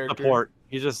side character. Support.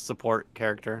 He's just a support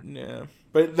character. Yeah,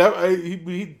 but that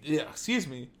excuse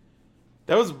me,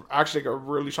 that was actually like a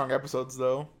really strong episodes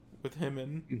though with him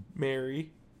and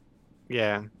Mary.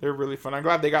 Yeah, they're really fun. I'm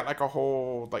glad they got like a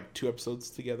whole like 2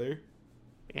 episodes together.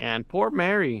 And poor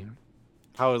Mary,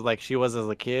 how like she was as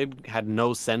a kid, had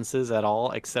no senses at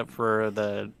all except for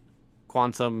the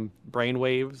quantum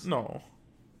brainwaves. No.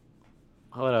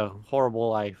 What a horrible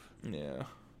life. Yeah.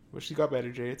 But she got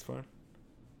better, Jay. It's fun.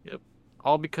 Yep.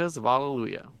 All because of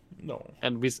Hallelujah. No.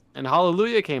 And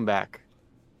Hallelujah came back.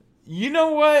 You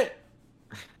know what?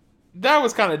 That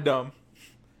was kind of dumb.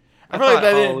 I feel like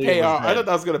that didn't pay off. I thought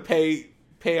that was going to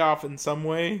pay off in some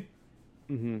way.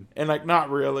 And like, not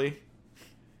really.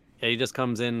 Yeah, he just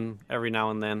comes in every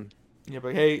now and then. Yeah,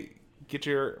 but hey, get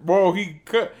your. Well,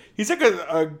 he's like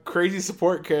a crazy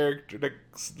support character, like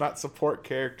not support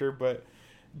character, but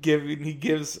he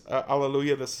gives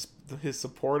Alleluia his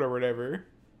support or whatever.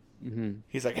 Mm-hmm.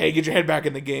 He's like, hey, get your head back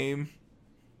in the game.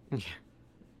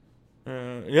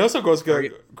 He also goes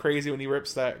crazy when he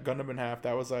rips that Gundam in half.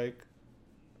 That was like,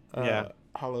 yeah,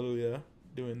 Hallelujah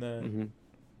doing that. mm-hmm.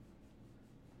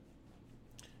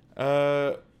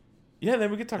 Yeah.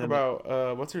 Then we could talk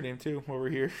about what's her name too while we're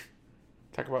here.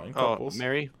 Talk about in couples.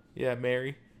 Mary. Yeah,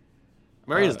 Mary.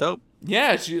 Mary is dope.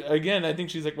 Yeah, I think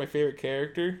she's like my favorite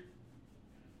character.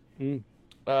 Mm.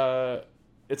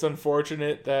 It's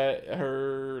unfortunate that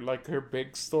her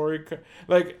big story,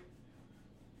 like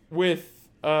with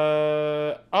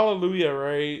Alleluia,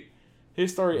 right?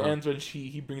 His story ends when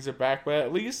he brings her back, but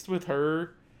at least with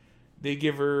her, they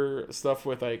give her stuff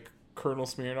with like Colonel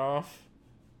Smirnoff.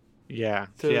 Yeah,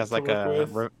 she has like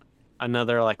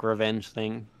another like revenge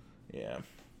thing. Yeah.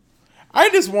 I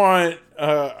just want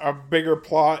a bigger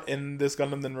plot in this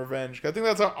Gundam than revenge. I think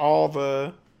that's all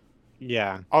the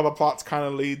plots kind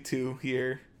of lead to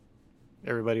here.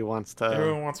 Everybody wants to.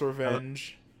 Everyone wants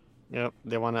revenge. Yep,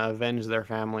 they want to avenge their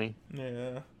family.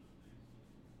 Yeah.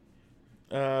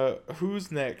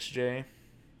 Who's next, Jay?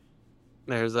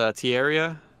 There's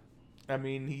Tieria. I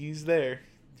mean, he's there.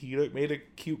 He made a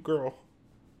cute girl.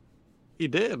 He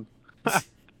did.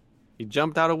 He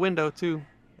jumped out a window too.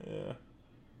 Yeah.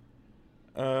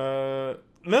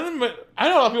 Nothing but I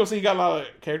know a lot of people say he got a lot of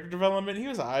character development. He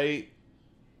was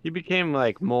He became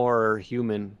like more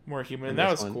human. More human.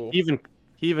 That was cool. He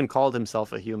even called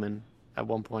himself a human at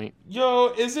one point.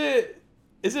 Yo, is it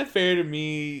fair to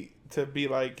me to be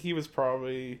like he was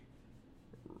probably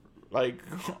like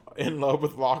in love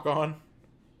with Lock On?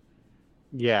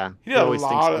 Yeah. He did a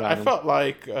lot of, I felt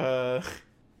like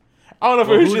I don't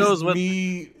know if it was just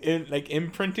me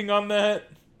imprinting on that.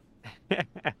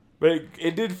 But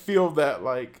it did feel that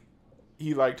like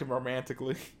he liked him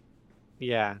romantically.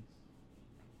 Yeah.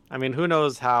 I mean, who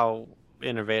knows how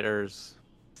innovators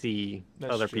see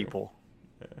other people.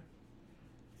 Yeah.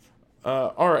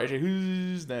 All right,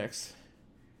 who's next?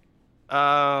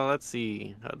 Let's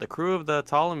see. The crew of the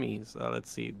Ptolemies. Let's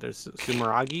see. There's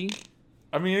Sumeragi.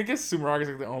 I mean, I guess Sumeragi's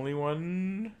like the only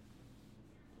one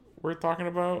worth talking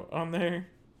about on there.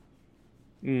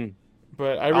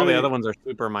 But all the other ones are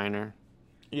super minor.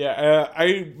 Yeah,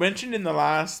 I mentioned in the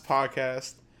last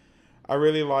podcast, I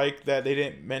really like that they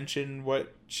didn't mention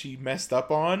what she messed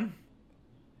up on.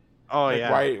 Oh, like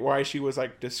yeah. Why she was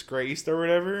like disgraced or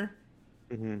whatever.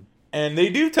 Mm-hmm. And they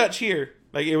do touch here.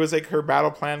 Like it was like her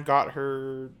battle plan got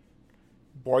her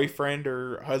boyfriend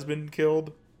or husband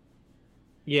killed.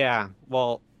 Yeah,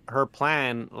 well, her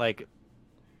plan like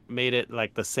made it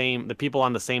like the people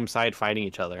on the same side fighting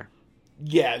each other.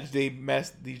 Yeah, she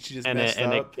just messed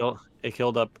up. It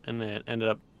killed up, and it ended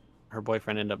up her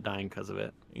boyfriend ended up dying because of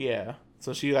it. Yeah,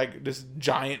 so she like this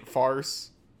giant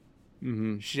farce.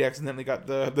 Mm-hmm. She accidentally got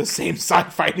the same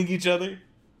side fighting each other.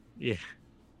 Yeah.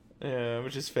 Yeah,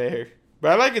 which is fair.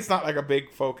 But I like it's not like a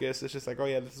big focus. It's just like, oh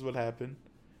yeah, this is what happened.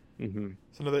 Mm-hmm.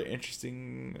 It's another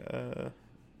interesting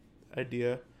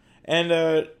idea.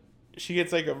 And she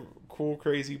gets like a cool,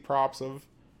 crazy props of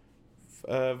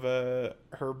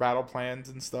her battle plans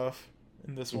and stuff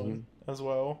in this one as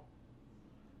well.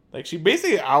 Like she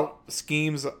basically out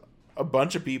schemes a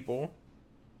bunch of people.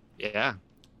 Yeah.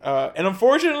 And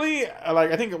unfortunately,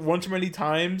 like I think one too many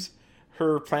times,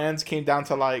 her plans came down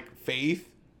to like faith.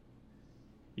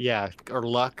 Yeah, or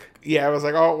luck. Yeah, I was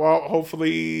like, oh well,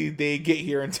 hopefully they get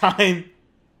here in time.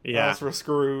 Yeah, else we're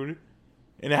screwed.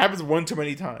 And it happens one too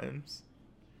many times,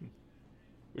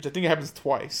 which I think it happens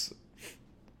twice.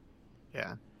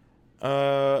 Yeah.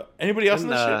 Anybody else on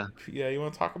the ship? Yeah, you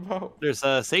want to talk about? There's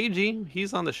Seiji.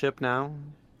 He's on the ship now.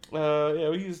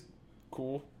 Yeah, he's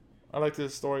cool. I liked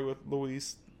his story with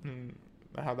Luis and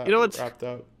how that wrapped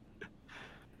up.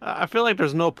 I feel like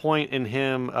there's no point in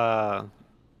him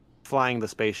flying the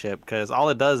spaceship because all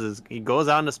it does is he goes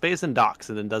out into space and docks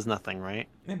and then does nothing, right?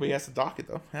 Yeah, but he has to dock it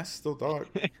though. He has to still dock.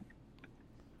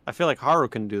 I feel like Haru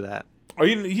can do that. Oh,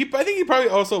 I think he probably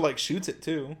also like shoots it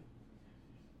too.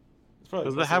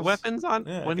 Does it have weapons on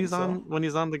when he's on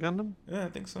the Gundam? Yeah, I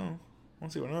think so. I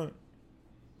want to see why not.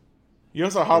 He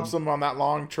also helps him on that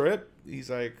long trip. He's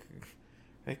like,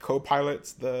 he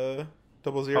co-pilots the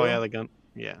 00. Oh yeah, the gun.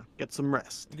 Yeah, get some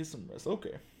rest.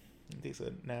 Okay. He takes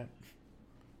a nap.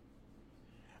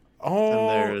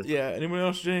 Oh, yeah. Anyone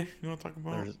else, Jay? You want to talk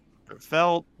about?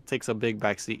 Felt takes a big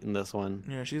backseat in this one.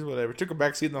 Yeah, she's whatever. Took a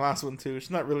backseat in the last one too.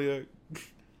 She's not really a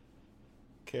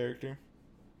character.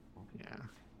 Yeah.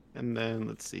 And then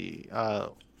let's see,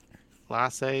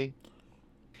 Lasse,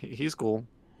 he's cool.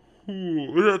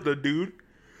 Ooh, is that the dude?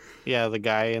 Yeah, the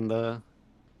guy in the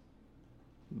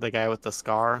guy with the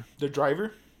scar. The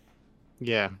driver?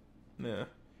 Yeah. Yeah.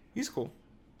 He's cool.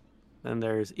 Then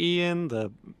there's Ian,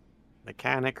 the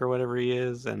mechanic or whatever he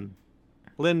is, and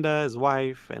Linda, his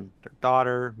wife, and their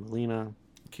daughter, Melina.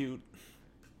 Cute.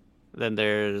 Then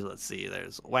there's, let's see,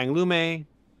 there's Wang Lume, I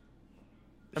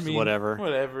which is mean, whatever.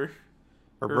 whatever.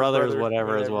 Her Her brother is brother,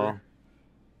 whatever as whatever.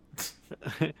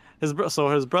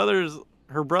 well.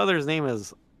 Her brother's name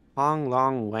is Hong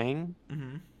Long Wang.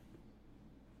 Mm-hmm.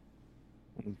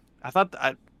 I thought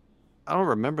I don't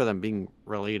remember them being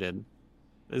related. Me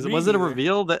Was it a neither.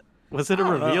 reveal that was I it a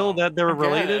don't reveal know. that they I were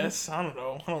related? guess. I don't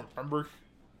know. I don't remember.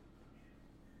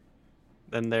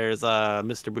 Then there's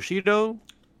Mr. Bushido.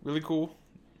 Really cool.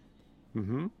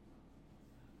 Mm-hmm.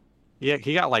 Yeah,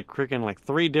 he got like freaking like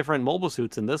 3 different mobile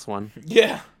suits in this one.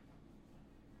 Yeah.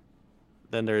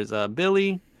 Then there's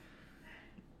Billy.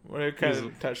 Well, it kind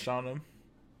of touched on him.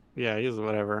 Yeah, he's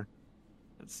whatever.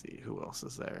 Let's see who else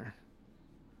is there.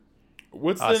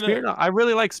 What's the Smirnov. I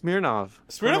really like Smirnov.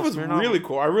 Smirnov was really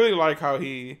cool. I really like how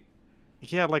he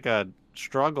had like a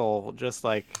struggle, just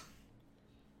like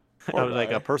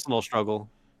like a personal struggle.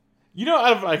 You know,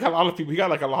 out of like a lot of people, he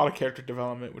got like a lot of character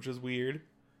development, which is weird.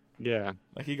 Yeah.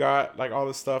 Like he got like all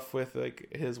this stuff with like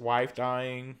his wife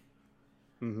dying.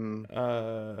 Mm-hmm.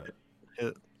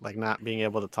 Like not being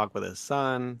able to talk with his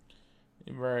son.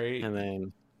 Right. And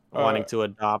then wanting to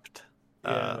adopt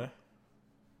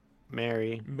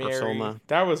Mary. Persoma.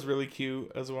 That was really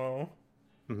cute as well.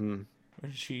 Mm-hmm.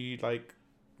 When he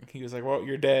was like, "Well,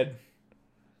 you're dead."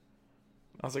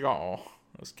 I was like, "Oh,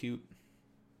 that was cute."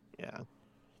 Yeah.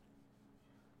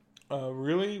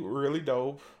 Really, really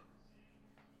dope.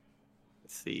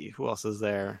 Let's see who else is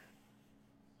there.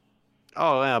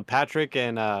 Oh, yeah, Patrick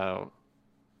and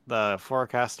the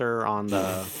forecaster on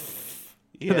the.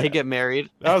 Yeah. They get married.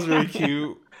 That was really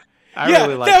cute. I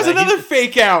really like that. Was another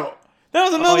fake out. That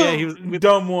was another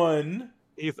dumb one.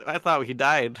 I thought he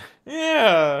died.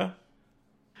 Yeah.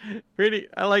 Pretty.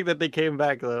 I like that they came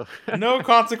back though. No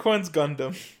consequence,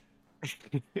 Gundam.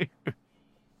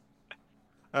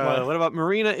 What about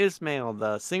Marina Ismail,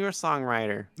 the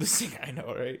singer-songwriter? The singer, I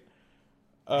know, right?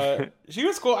 She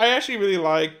was cool. I actually really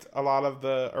liked a lot of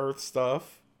the Earth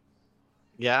stuff.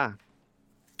 Yeah.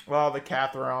 A lot of the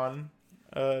Catharon.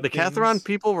 The Catharon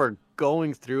people were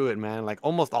going through it, man. Like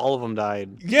almost all of them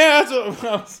died. Yeah, that's what it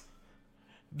was.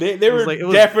 They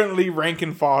were definitely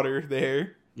ranking fodder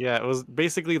there. Yeah, it was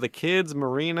basically the kids,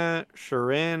 Marina,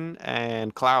 Shirin,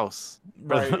 and Klaus.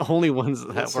 Right. Were the only ones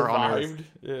that were on Earth.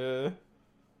 Yeah.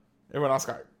 Everyone else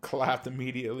got clapped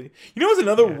immediately. You know what's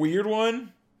another weird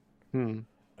one?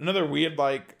 Another weird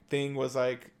thing was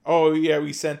oh yeah,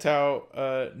 we sent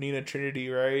out Nina Trinity,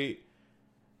 right?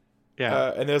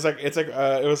 Yeah. And there's it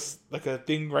was like a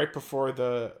thing right before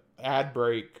the ad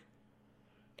break.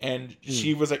 And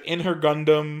she was in her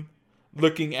Gundam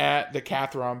looking at the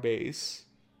Catharon base.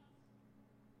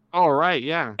 Oh right,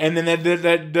 yeah. And then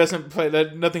that doesn't play,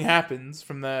 that nothing happens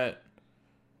from that.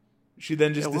 She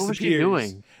then just disappears. What was she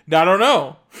doing? I don't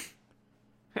know.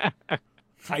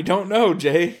 I don't know,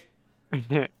 Jay.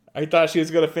 I thought she was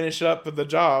going to finish up with the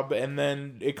job, and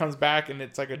then it comes back, and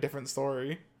it's a different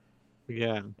story.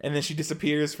 Yeah. And then she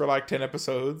disappears for 10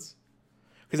 episodes.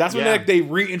 Because that's when they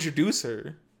reintroduce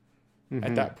her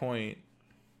at that point.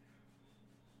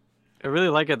 I really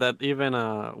like it that even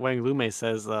Wang Lume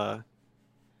says,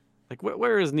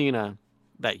 where is Nina?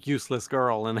 That useless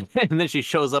girl. And then she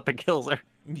shows up and kills her.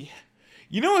 Yeah.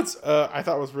 You know what's I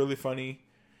thought was really funny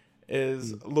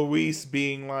is Luis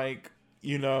being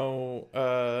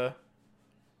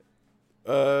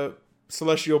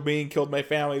celestial being killed my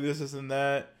family, this and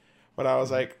that. But I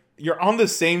was like, you're on the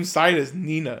same side as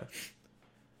Nina.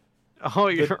 Oh,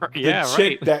 the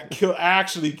chick that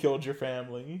actually killed your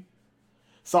family.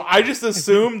 So I just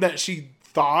assumed that she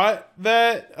thought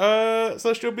that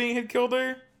celestial being had killed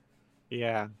her.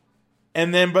 Yeah.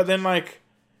 But then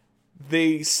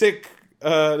they sick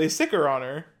her on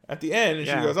her at the end, and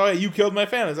she goes, "Oh, yeah, you killed my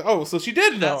family." I was like, "Oh, so she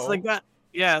did know."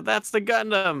 That's the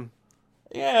Gundam.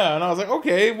 Yeah, and I was like,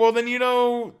 "Okay, well then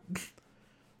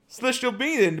celestial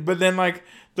being." But then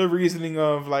the reasoning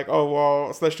of "Oh,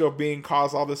 well, celestial being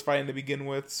caused all this fighting to begin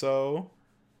with," so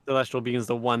celestial being is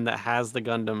the one that has the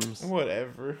Gundams.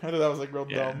 Whatever. I thought that was real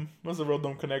dumb. That was a real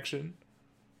dumb connection.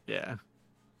 Yeah.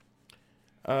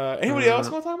 Anybody else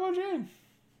want to talk about Jane?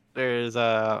 There's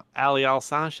Alial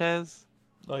Sanchez.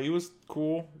 Oh, he was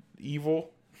cool.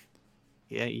 Evil.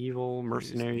 Yeah, evil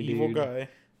mercenary evil dude. Guy.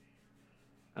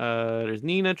 There's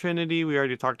Nina Trinity. We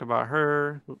already talked about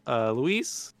her.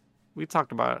 Luis. We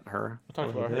talked about her. I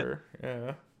talked about her.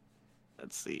 Yeah.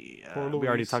 Let's see. Poor We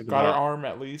already Louise talked got her about. arm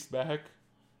at least back.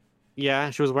 Yeah,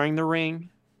 she was wearing the ring.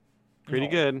 Pretty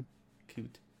Oh, good.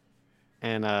 cute.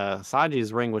 And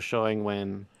Saji's ring was showing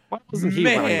when. Why wasn't he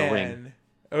wearing a ring? Man,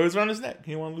 it was around his neck.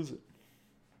 He didn't want to lose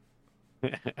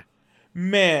it.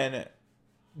 Man,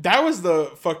 that was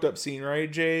the fucked up scene, right,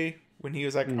 Jay? When he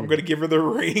was like, "I'm gonna give her the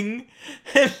ring,"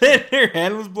 and then her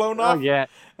hand was blown Oh off. yeah,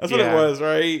 That's what it yeah. was,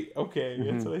 right? Okay,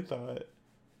 that's Hmm. what I thought.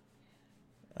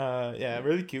 Yeah,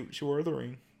 really cute. She wore the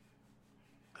ring.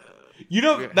 You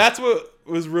know, Yeah. that's what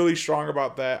was really strong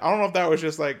about that. I don't know if that was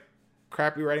just like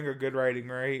crappy writing or good writing,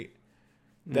 right?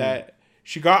 That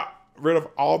she got rid of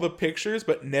all the pictures,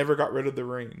 but never got rid of the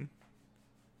ring.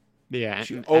 Yeah,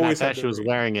 She and at always had that the she was ring.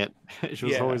 wearing it. She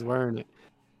was Yeah, always wearing it.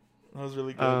 that was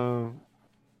really good. Um,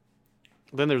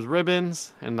 then there's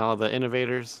Ribbons and all the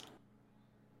innovators.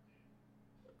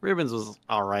 Ribbons was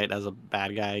all right as a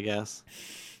bad guy, I guess.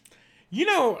 You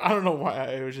know, I don't know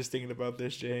why I was just thinking about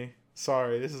this, Jay.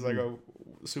 Sorry, this is like Mm.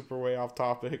 a super way off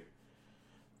topic.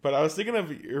 But I was thinking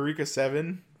of Eureka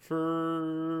 7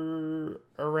 for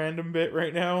a random bit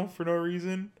right now for no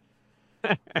reason.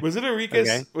 Okay. Was it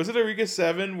Eureka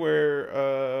 7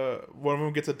 where one of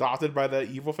them gets adopted by the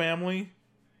evil family?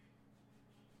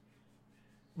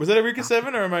 Was that Eureka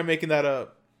 7 or am I making that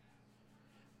up?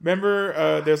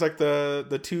 Remember there's like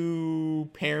the two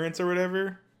parents or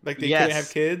whatever? Like they couldn't have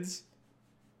Yes. kids.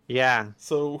 Yeah.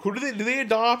 So who do they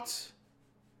adopt?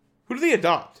 Who do they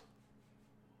adopt?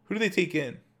 Who do they take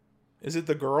in? Is it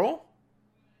the girl?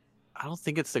 I don't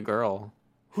think it's the girl.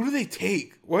 Who do they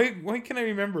take? Why can't I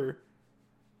remember?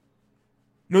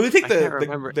 No, they take I can't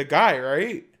remember. the guy,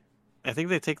 right? I think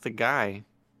they take the guy.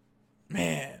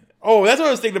 Man. Oh, that's what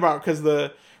I was thinking about because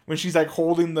the when she's like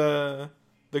holding the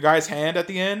guy's hand at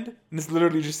the end, and it's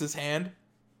literally just his hand.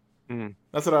 Mm.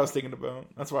 That's what I was thinking about.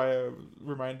 That's why I was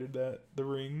reminded that the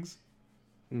rings.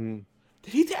 Mm.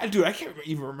 Did he? Dude, I can't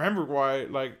even remember why.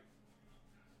 Like,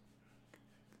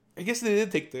 I guess they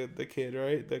did take the kid,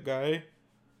 right? The guy.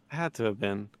 Had to have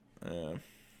been.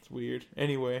 It's weird.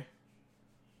 Anyway,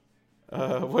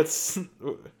 what's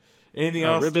anything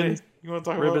else? Jay? Ribbons. You want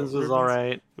to talk Ribbons about was Ribbons? all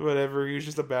right. Whatever. He was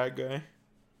just a bad guy.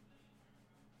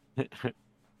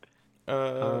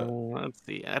 Let's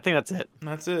see. I think that's it.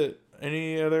 That's it.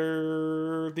 Any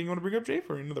other thing you want to bring up, Jay,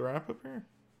 for another wrap up here?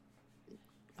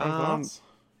 Final Um, thoughts?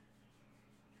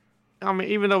 I mean,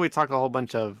 even though we talked a whole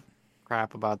bunch of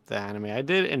crap about the anime, I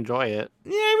did enjoy it.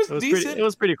 Yeah, it was It was pretty. It decent.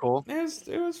 was pretty cool.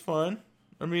 It was fun.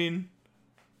 I mean,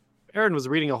 Aaron was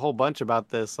reading a whole bunch about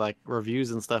this, like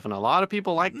reviews and stuff, and a lot of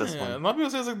people like this yeah, a one. lot of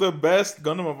people say it's like the best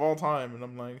Gundam of all time, and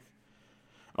I'm like,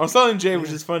 I was telling Jay, which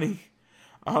Yeah. is funny.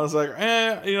 I was like,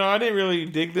 I didn't really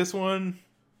dig this one.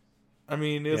 I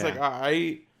mean, it was like, Yeah.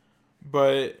 alright,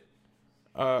 but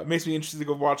it makes me interested to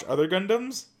go watch other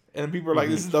Gundams. And people are like,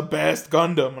 Hmm. this is the best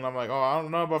Gundam. And I'm like, oh, I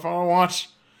don't know, but if I want to watch,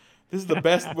 this is the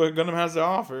best what Gundam has to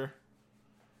offer.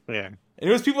 Yeah. And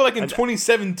it was people like in I-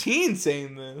 2017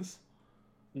 saying this.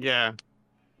 Yeah.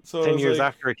 So it 10 was years like,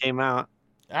 after it came out.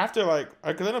 after like,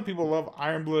 because I know people love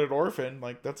Iron Blooded Orphan.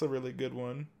 Like, that's a really good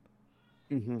one.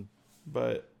 Hmm.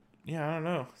 But yeah, I don't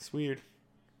know. It's weird.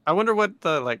 I wonder what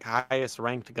the like highest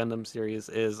ranked Gundam series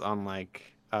is on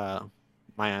like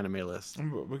my anime list.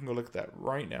 We can go look at that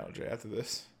right now, Jay, after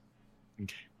this.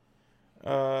 Okay.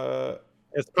 Uh,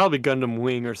 It's probably Gundam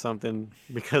Wing or something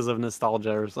because of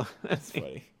nostalgia or something. that's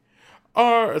funny.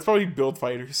 Or it's probably Build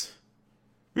Fighters.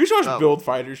 We should watch Oh. Build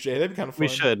Fighters, Jay. That'd be kind of fun. We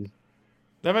should.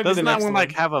 That might Doesn't be the that next one one.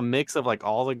 like have a mix of like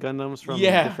all the Gundams from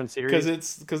Yeah, different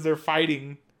series? because they're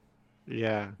fighting.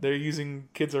 Yeah. They're using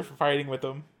kids are fighting with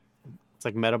them. It's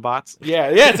like Metabots. Yeah,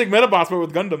 it's like Metabots but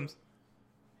with Gundams.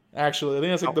 Actually, I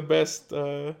think that's like Oh. the best.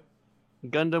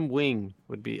 Gundam Wing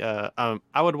would be I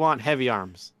would want heavy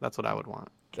arms. That's what I would want.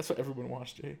 That's what everyone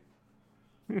wants, Jay.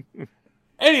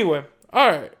 Anyway, all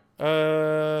right.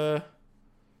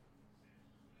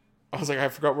 I was like, I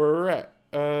forgot where we're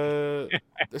at.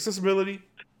 Accessibility.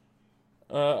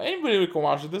 Anybody can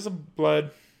watch it. There's some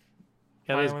blood,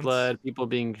 Yeah, there's Violence. blood, people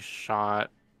being shot.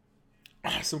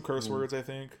 some curse words, I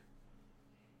think,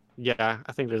 Yeah,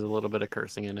 I think there's a little bit of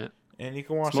cursing in it. and you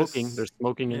can watch Smoking. This. There's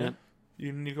smoking in Yeah. it.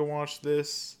 You can watch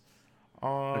this The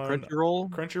on Crunchyroll.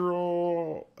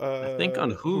 Crunchyroll. I think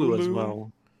on Hulu as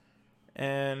well.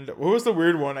 And what was the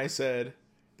weird one I said?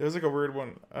 There was like a weird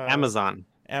one. Amazon.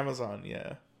 Amazon,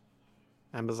 yeah.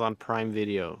 Amazon Prime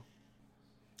Video.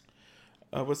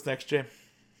 What's next, Jay?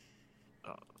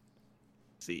 Let's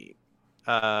see.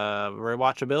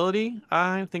 Rewatchability.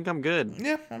 I think I'm good.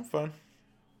 Yeah, I'm fun.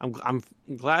 I'm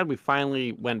glad we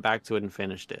finally went back to it and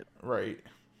finished it. Right.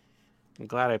 I'm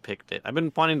glad I picked it. I've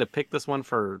been wanting to pick this one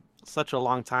for such a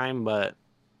long time, but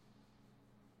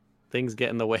things get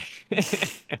in the way.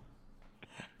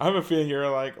 I have a feeling you're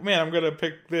like, man, I'm gonna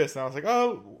pick this, and I was like,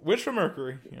 oh, Witch from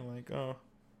Mercury. You're like, oh,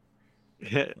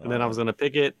 And then I was gonna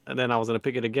pick it, and then I was gonna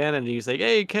pick it again, and you say,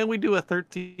 "Hey, can we do a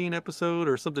 13 episode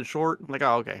or something short?" I'm like,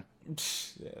 "Oh, okay."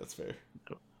 yeah, that's fair.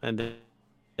 And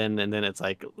then it's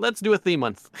like, "Let's do a theme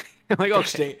month." I'm like,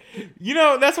 okay. You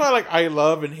know, that's why like I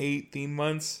love and hate theme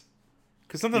months,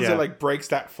 because sometimes Yeah. it like breaks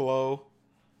that flow.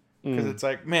 Because Mm, it's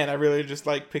like, man, I really just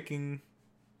like picking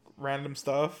random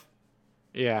stuff.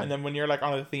 yeah. And then when you're like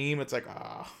on a theme, it's like,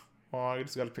 well, I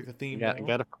just got to pick the theme now.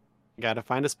 Gotta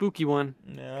find a spooky one.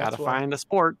 Yeah, Gotta find a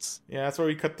sports. Yeah, that's why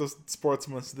we cut those sports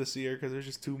months this year, because there's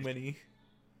just too many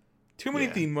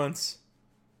Yeah. theme months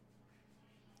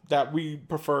that we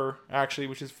prefer, actually,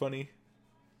 which is funny.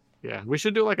 Yeah. We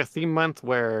should do like a theme month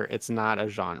where it's not a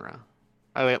genre.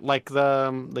 Like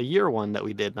the year one that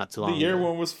we did not too long The year ago.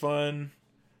 one was fun.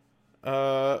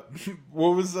 What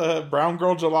was Brown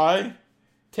Girl July?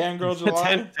 Tan Girl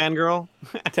July? Tan girl.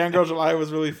 Tan Girl July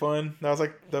was really fun. That was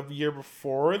like the year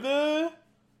before year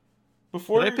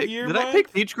Did month. I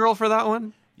pick Peach Girl for that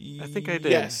one? I think I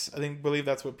did. Yes, believe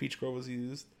that's what Peach Girl was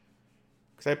used.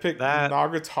 Because I picked That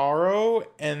Nagatoro,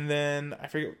 and then I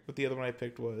forget what the other one I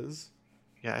picked was.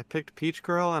 Yeah, I picked Peach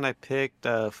Girl and I picked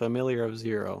Familiar of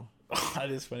Zero. That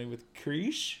is funny with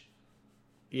Krish.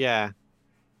 Yeah.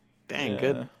 Dang,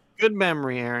 Yeah. good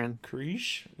memory, Aaron.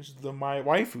 Krish is my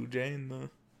waifu, Jane.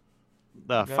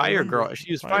 The Fire Girl.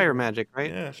 She used fire magic, right?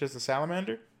 Yeah, she's a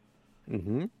salamander.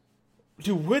 Mm-hmm.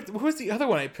 Dude, what was the other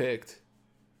one I picked?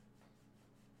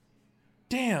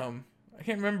 Damn, I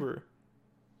can't remember.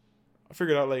 I'll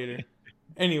figure it out later.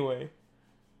 Anyway,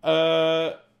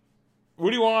 what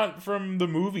do you want from the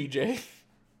movie, Jay?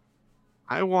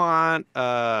 I want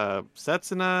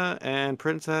Setsuna and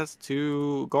Princess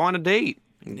to go on a date.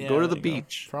 Yeah, Go to the there you go.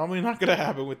 beach. Probably not gonna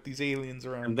happen with these aliens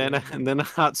around. And then a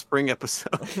hot spring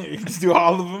episode. Let's do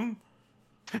all of them.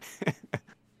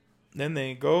 Then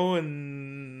they go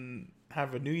and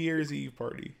have a New Year's Eve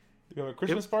party. They go to a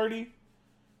Christmas party.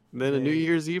 Then a New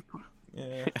Year's Eve.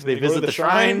 Yeah. They go to visit the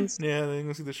shrines. Yeah, they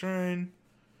go see the shrine.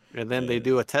 And then they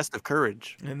do a test of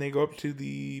courage. And they go up to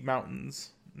the mountains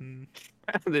and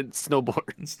then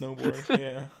snowboard. snowboard.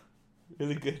 Yeah.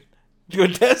 Really good. Do a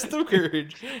test of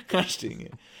courage. Gosh dang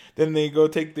it. Then they go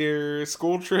take their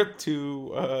school trip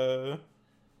to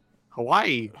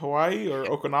Hawaii or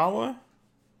Okinawa.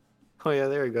 Oh yeah,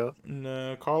 there we go.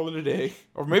 And call it a day.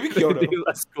 Or maybe Kyoto. They do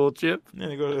a school trip. Yeah,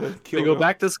 they go to Kyoto. They go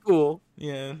back to school.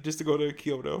 Yeah, just to go to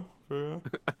Kyoto for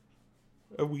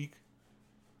a week.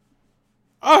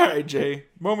 All right, Jay.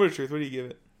 Moment of truth. What do you give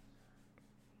it?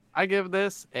 I give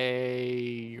this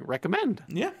a recommend.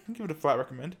 Yeah, I'll give it a flat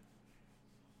recommend.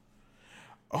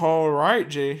 All right,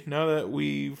 Jay. Now that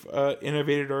we've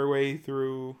innovated our way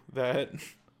through that.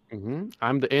 Mm-hmm.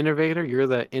 I'm the innovator. You're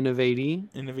the innovatee.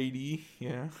 Innovatee,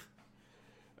 yeah.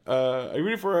 Are you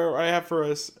ready for what I have for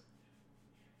us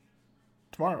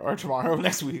tomorrow,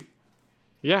 next week?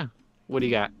 Yeah. What do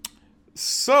you got?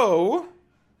 So,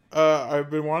 I've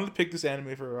been wanting to pick this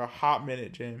anime for a hot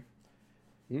minute, James.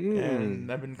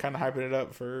 And I've been kind of hyping it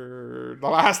up for the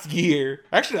last year.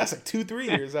 Actually, that's like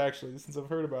 2-3 years, actually, since I've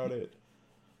heard about it.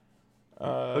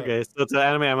 Okay, so it's an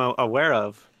anime I'm aware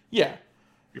of. Yeah.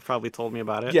 You probably told me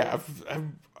about it. Yeah,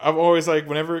 I've always, like,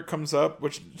 whenever it comes up,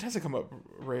 which doesn't come up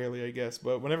rarely, I guess,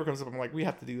 but whenever it comes up, I'm like, we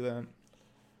have to do that.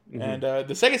 Mm-hmm. And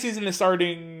the second season is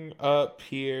starting up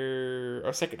here,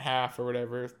 or second half or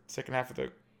whatever. Second half of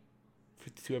the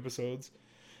 52 episodes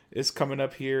is coming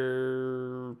up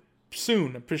here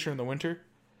soon. I'm pretty sure in the winter.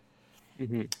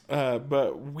 Mm-hmm.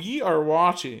 But we are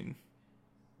watching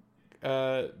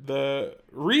the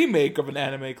remake of an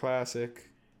anime classic.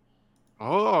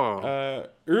 Oh.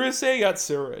 Urusei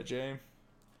Yatsura, Jay.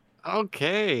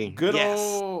 Okay. Good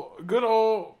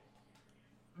old.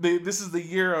 This is the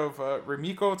year of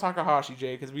Rimiko Takahashi,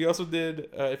 Jay, because we also did.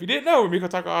 If you didn't know, Rimiko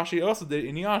Takahashi also did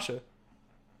Inuyasha.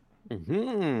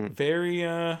 Mm-hmm.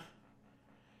 Very.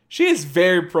 She is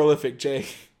very prolific, Jay,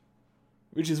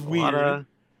 which is weird.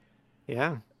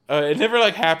 Yeah. It never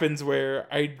like happens where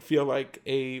I feel like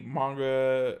a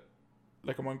manga,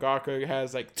 like a mangaka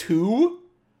has like two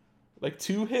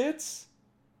hits.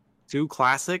 2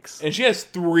 classics. And she has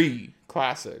 3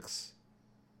 classics.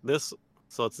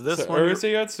 So it's this one.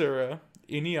 Urusei Yatsura,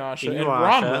 Inuyasha, and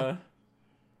Ranma.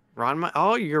 Ranma.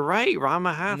 Oh, you're right.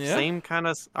 Ranma has same kind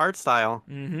of art style.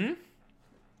 Mm-hmm.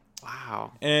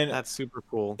 Wow. And that's super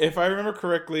cool. If I remember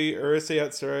correctly, Urusei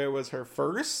Yatsura was her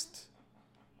first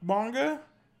manga.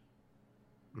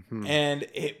 Mm-hmm. And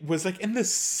it was like in the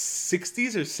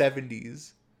 60s or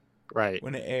 70s. Right.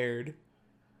 When it aired.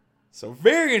 So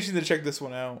very interesting to check this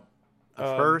one out.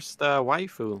 The first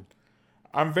waifu.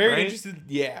 I'm very right? interested.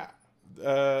 Yeah.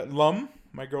 Lum,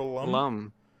 my girl Lum.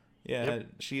 Lum. Yeah, Yep.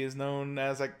 she is known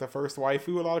as like the first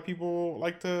waifu. A lot of people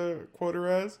like to quote her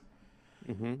as.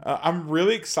 Mm-hmm. I'm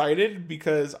really excited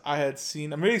because I'm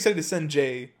really excited to send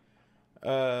Jay.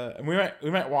 And we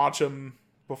might watch him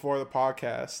before the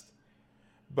podcast.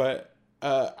 But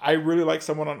I really like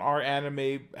someone on our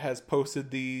anime has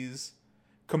posted these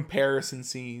comparison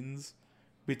scenes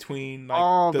between like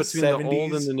Oh, the between the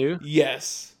old and 70s. the new?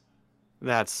 Yes.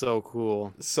 That's so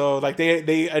cool. So like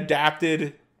they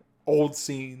adapted old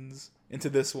scenes into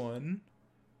this one.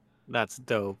 That's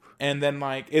dope. And then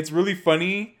like it's really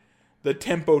funny. The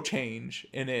tempo change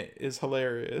in it is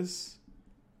hilarious.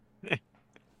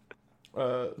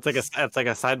 It's like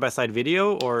a side by side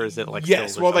video, or is it like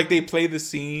Yes, stills or well like something? they play the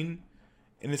scene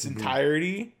in its Mhm.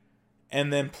 entirety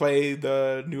and then play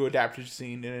the new adapted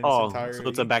scene in its Oh, entirety. so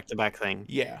it's a back to back thing.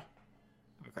 Yeah.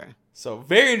 Okay. So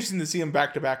very interesting to see them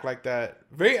back to back like that.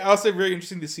 I'll say very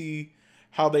interesting to see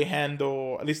how they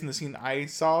handle, at least in the scene I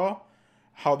saw,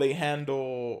 how they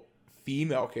handle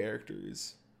female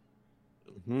characters.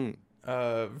 Hmm.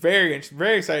 Very interesting.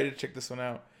 Very excited to check this one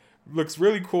out. Looks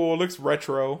really cool. Looks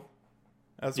retro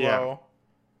as well.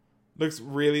 Looks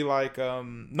really like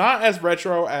not as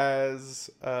retro as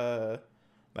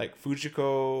like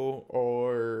Fujiko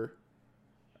or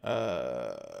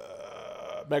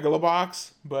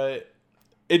Megalobox, but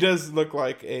it does look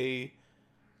like an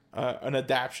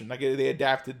adaptation. Like they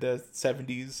adapted the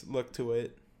 70s look to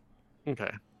it.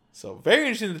 Okay. So very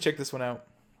interesting to check this one out.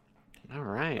 All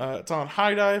right. It's on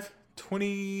High Dive.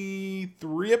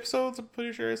 23 episodes, I'm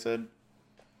pretty sure I said.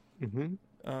 Mm-hmm.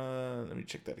 Let me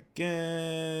check that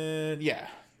again. Yeah,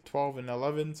 12 and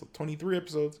 11, so 23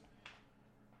 episodes.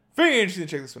 Very interesting to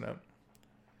check this one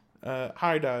out.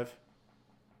 High Dive.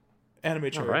 Anime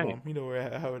Cherry right. Bomb. You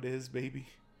know how it is, baby.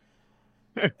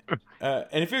 And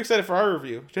if you're excited for our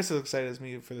review, just as excited as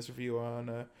me for this review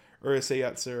on Urusei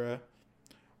Yatsura,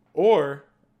 or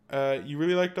you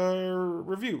really liked our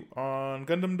review on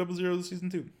Gundam 00 Season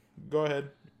 2, go ahead.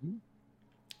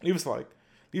 Leave us a like.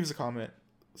 Leave us a comment.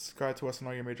 Subscribe to us on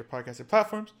all your major podcasting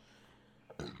platforms.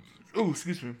 Oh,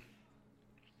 excuse me.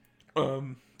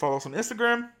 Follow us on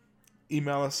Instagram.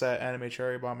 Email us at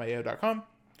animecherrybomb@yahoo.com.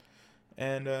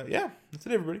 And yeah, that's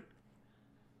it, everybody.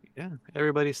 Yeah.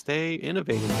 Everybody stay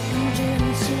innovative. 纯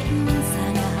真心